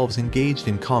themselves engaged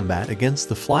in combat against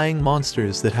the flying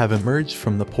monsters that have emerged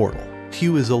from the portal.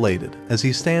 Hugh is elated, as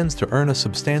he stands to earn a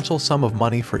substantial sum of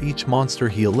money for each monster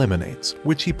he eliminates,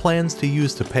 which he plans to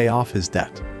use to pay off his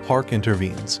debt. Park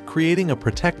intervenes, creating a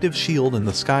protective shield in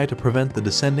the sky to prevent the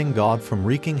descending god from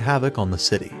wreaking havoc on the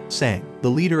city. Sang, the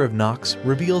leader of Nox,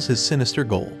 reveals his sinister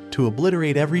goal, to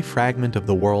obliterate every fragment of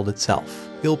the world itself.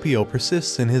 Ilpio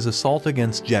persists in his assault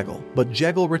against Jegal, but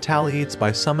Jegal retaliates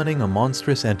by summoning a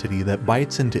monstrous entity that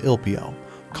bites into Ilpio,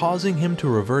 causing him to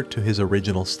revert to his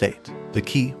original state. The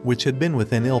key, which had been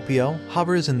within Ilpio,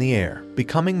 hovers in the air,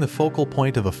 becoming the focal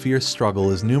point of a fierce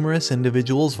struggle as numerous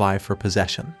individuals vie for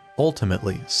possession.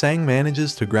 Ultimately, Sang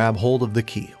manages to grab hold of the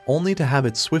key, only to have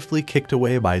it swiftly kicked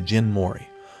away by Jin Mori,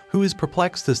 who is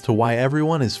perplexed as to why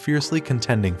everyone is fiercely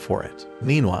contending for it.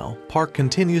 Meanwhile, Park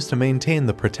continues to maintain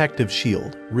the protective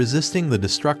shield, resisting the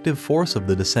destructive force of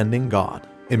the descending god.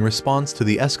 In response to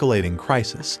the escalating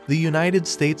crisis, the United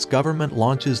States government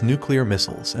launches nuclear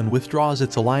missiles and withdraws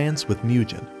its alliance with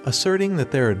Mugen, asserting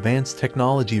that their advanced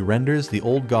technology renders the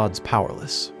old gods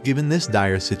powerless. Given this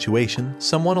dire situation,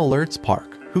 someone alerts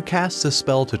Park, who casts a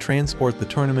spell to transport the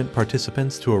tournament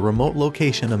participants to a remote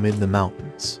location amid the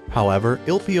mountains. However,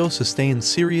 Ilpio sustains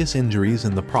serious injuries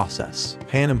in the process.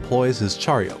 Han employs his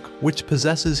Charyuk, which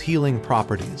possesses healing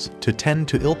properties, to tend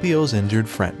to Ilpio's injured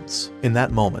friends. In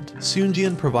that moment,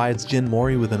 Sunjian provides Jin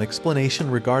Mori with an explanation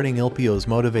regarding Ilpio's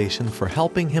motivation for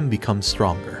helping him become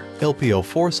stronger. Ilpio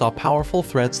foresaw powerful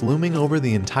threats looming over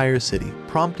the entire city,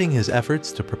 prompting his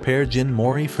efforts to prepare Jin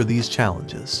Mori for these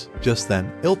challenges. Just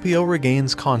then, Ilpio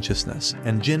regains consciousness,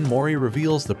 and Jin Mori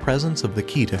reveals the presence of the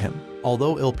key to him.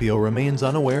 Although Ilpio remains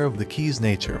unaware of the key's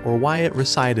nature or why it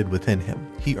resided within him,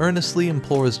 he earnestly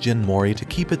implores Jin Mori to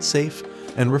keep it safe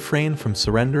and refrain from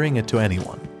surrendering it to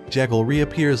anyone. Jegal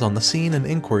reappears on the scene and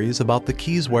inquiries about the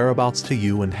key's whereabouts to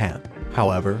Yu and Han.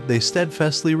 However, they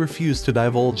steadfastly refuse to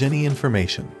divulge any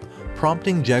information,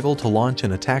 prompting Jegal to launch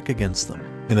an attack against them.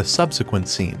 In a subsequent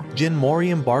scene, Jin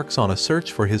Mori embarks on a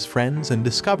search for his friends and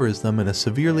discovers them in a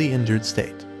severely injured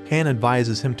state. Han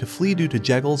advises him to flee due to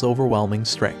Jegal's overwhelming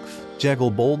strength.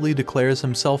 Jegal boldly declares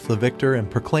himself the victor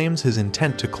and proclaims his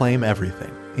intent to claim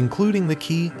everything, including the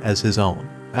key, as his own.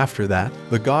 After that,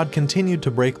 the god continued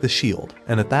to break the shield,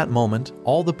 and at that moment,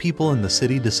 all the people in the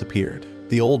city disappeared.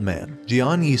 The old man,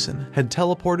 Jian Yisen, had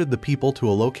teleported the people to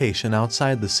a location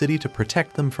outside the city to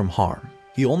protect them from harm.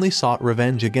 He only sought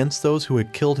revenge against those who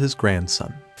had killed his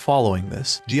grandson. Following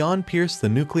this, Jian pierced the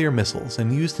nuclear missiles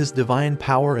and used his divine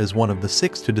power as one of the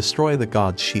six to destroy the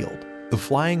god's shield. The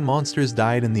flying monsters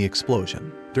died in the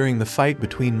explosion. During the fight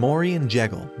between Mori and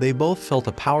Jegal, they both felt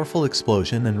a powerful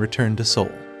explosion and returned to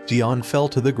Seoul. Jian fell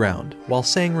to the ground, while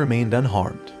Sang remained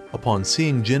unharmed. Upon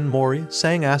seeing Jin Mori,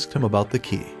 Sang asked him about the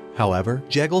key. However,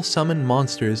 Jegal summoned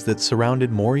monsters that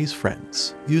surrounded Mori's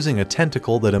friends, using a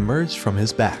tentacle that emerged from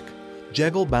his back.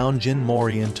 Jegal bound Jin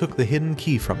Mori and took the hidden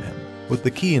key from him. With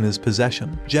the key in his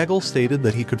possession, Jegal stated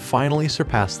that he could finally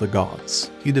surpass the gods.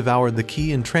 He devoured the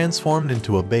key and transformed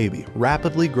into a baby,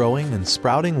 rapidly growing and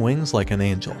sprouting wings like an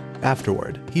angel.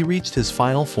 Afterward, he reached his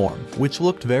final form, which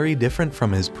looked very different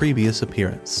from his previous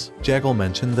appearance. Jegal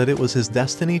mentioned that it was his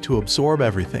destiny to absorb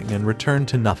everything and return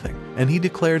to nothing, and he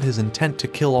declared his intent to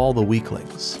kill all the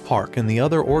weaklings. Park and the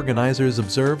other organizers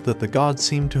observed that the gods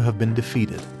seemed to have been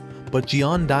defeated, but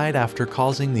Jian died after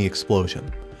causing the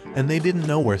explosion, and they didn't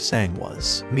know where Sang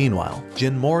was. Meanwhile,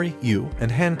 Jin Mori, Yu,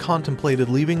 and Han contemplated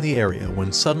leaving the area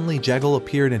when suddenly Jegal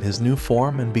appeared in his new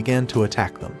form and began to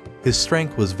attack them. His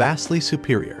strength was vastly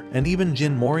superior, and even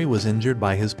Jin Mori was injured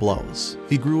by his blows.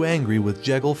 He grew angry with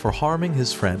Jegal for harming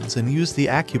his friends and used the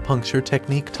acupuncture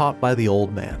technique taught by the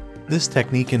old man. This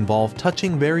technique involved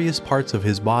touching various parts of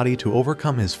his body to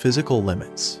overcome his physical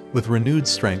limits. With renewed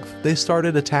strength, they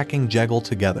started attacking Jegal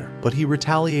together, but he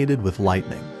retaliated with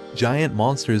lightning. Giant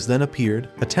monsters then appeared,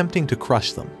 attempting to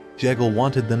crush them. Jegal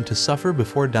wanted them to suffer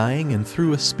before dying and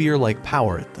threw a spear-like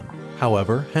power at them.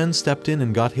 However, Han stepped in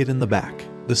and got hit in the back.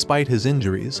 Despite his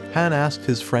injuries, Han asked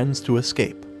his friends to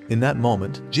escape. In that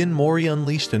moment, Jin Mori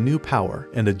unleashed a new power,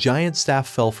 and a giant staff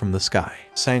fell from the sky.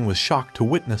 Sang was shocked to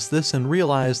witness this and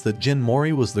realized that Jin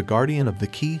Mori was the guardian of the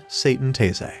key, Satan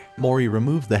Taizai. Mori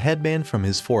removed the headband from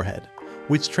his forehead,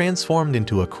 which transformed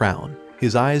into a crown.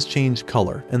 His eyes changed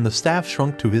color, and the staff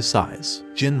shrunk to his size.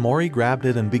 Jin Mori grabbed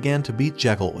it and began to beat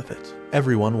Jekyll with it.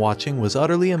 Everyone watching was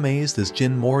utterly amazed as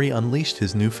Jin Mori unleashed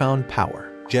his newfound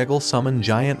power. Jekyll summoned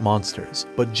giant monsters,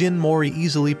 but Jin Mori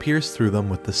easily pierced through them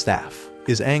with the staff.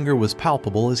 His anger was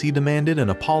palpable as he demanded an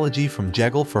apology from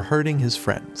Jekyll for hurting his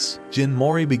friends. Jin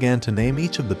Mori began to name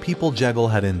each of the people Jekyll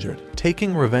had injured,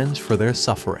 taking revenge for their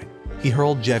suffering. He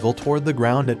hurled Jekyll toward the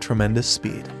ground at tremendous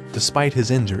speed. Despite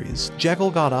his injuries,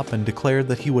 Jekyll got up and declared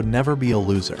that he would never be a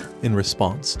loser. In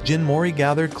response, Jin Mori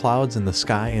gathered clouds in the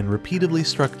sky and repeatedly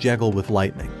struck Jekyll with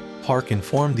lightning. Park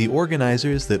informed the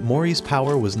organizers that Mori's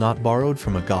power was not borrowed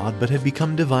from a god but had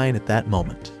become divine at that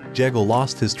moment. Jekyll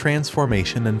lost his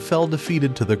transformation and fell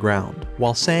defeated to the ground,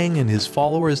 while Sang and his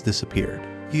followers disappeared.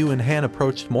 Yu and Han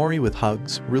approached Mori with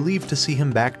hugs, relieved to see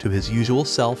him back to his usual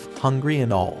self, hungry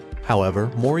and all.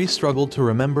 However, Mori struggled to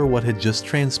remember what had just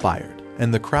transpired,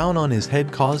 and the crown on his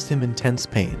head caused him intense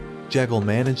pain. Jekyll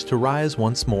managed to rise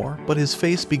once more, but his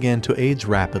face began to age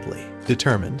rapidly.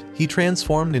 Determined, he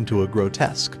transformed into a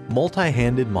grotesque,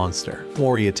 multi-handed monster.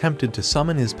 Mori attempted to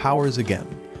summon his powers again,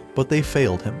 but they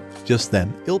failed him. Just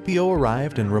then, Ilpio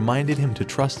arrived and reminded him to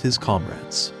trust his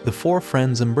comrades. The four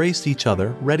friends embraced each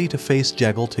other, ready to face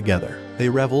Jekyll together. They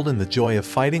reveled in the joy of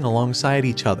fighting alongside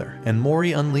each other, and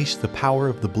Mori unleashed the power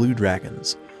of the Blue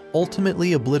Dragons,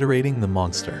 ultimately obliterating the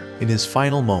monster. In his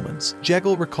final moments,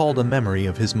 Jekyll recalled a memory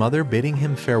of his mother bidding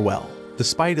him farewell.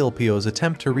 Despite Ilpio's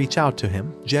attempt to reach out to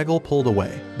him, Jekyll pulled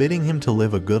away, bidding him to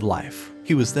live a good life.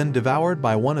 He was then devoured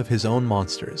by one of his own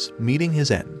monsters, meeting his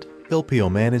end.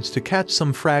 Ilpio managed to catch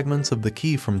some fragments of the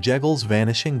key from Jekyll's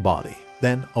vanishing body.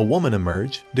 Then, a woman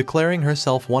emerged, declaring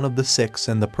herself one of the six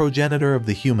and the progenitor of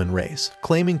the human race,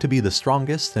 claiming to be the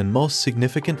strongest and most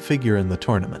significant figure in the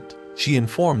tournament. She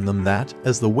informed them that,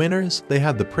 as the winners, they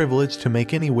had the privilege to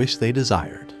make any wish they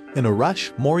desired. In a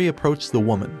rush, Mori approached the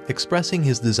woman, expressing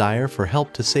his desire for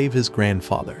help to save his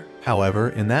grandfather. However,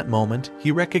 in that moment,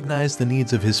 he recognized the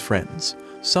needs of his friends,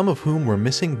 some of whom were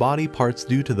missing body parts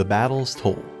due to the battle's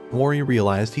toll. Mori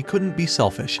realized he couldn't be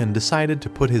selfish and decided to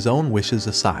put his own wishes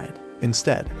aside.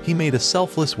 Instead, he made a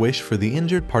selfless wish for the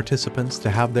injured participants to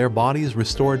have their bodies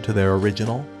restored to their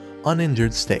original,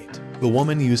 uninjured state. The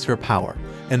woman used her power,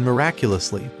 and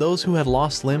miraculously, those who had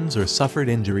lost limbs or suffered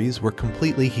injuries were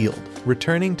completely healed,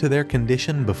 returning to their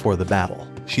condition before the battle.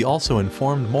 She also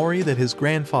informed Mori that his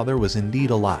grandfather was indeed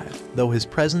alive, though his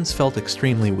presence felt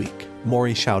extremely weak.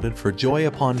 Mori shouted for joy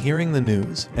upon hearing the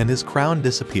news, and his crown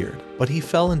disappeared, but he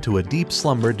fell into a deep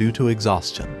slumber due to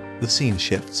exhaustion. The scene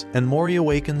shifts, and Mori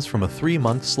awakens from a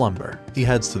 3-month slumber. He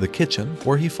heads to the kitchen,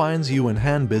 where he finds Yu and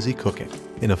Han busy cooking.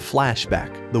 In a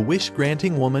flashback, the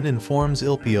wish-granting woman informs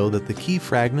Ilpio that the key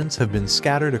fragments have been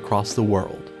scattered across the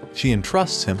world. She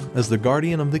entrusts him, as the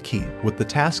guardian of the key, with the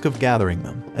task of gathering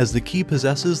them, as the key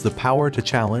possesses the power to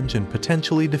challenge and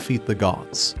potentially defeat the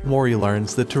gods. Mori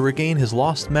learns that to regain his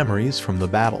lost memories from the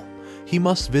battle, he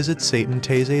must visit Satan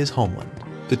Teise's homeland.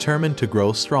 Determined to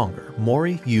grow stronger,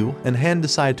 Mori, Yu, and Han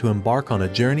decide to embark on a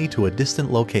journey to a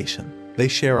distant location. They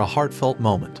share a heartfelt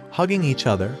moment, hugging each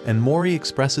other, and Mori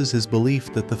expresses his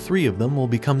belief that the three of them will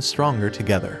become stronger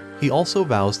together. He also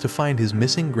vows to find his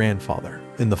missing grandfather.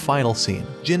 In the final scene,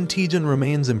 Jin Taejin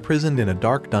remains imprisoned in a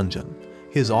dark dungeon,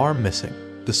 his arm missing.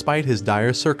 Despite his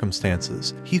dire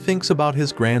circumstances, he thinks about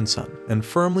his grandson and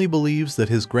firmly believes that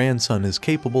his grandson is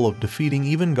capable of defeating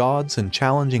even gods and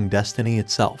challenging destiny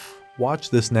itself. Watch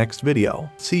this next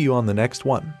video. See you on the next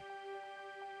one.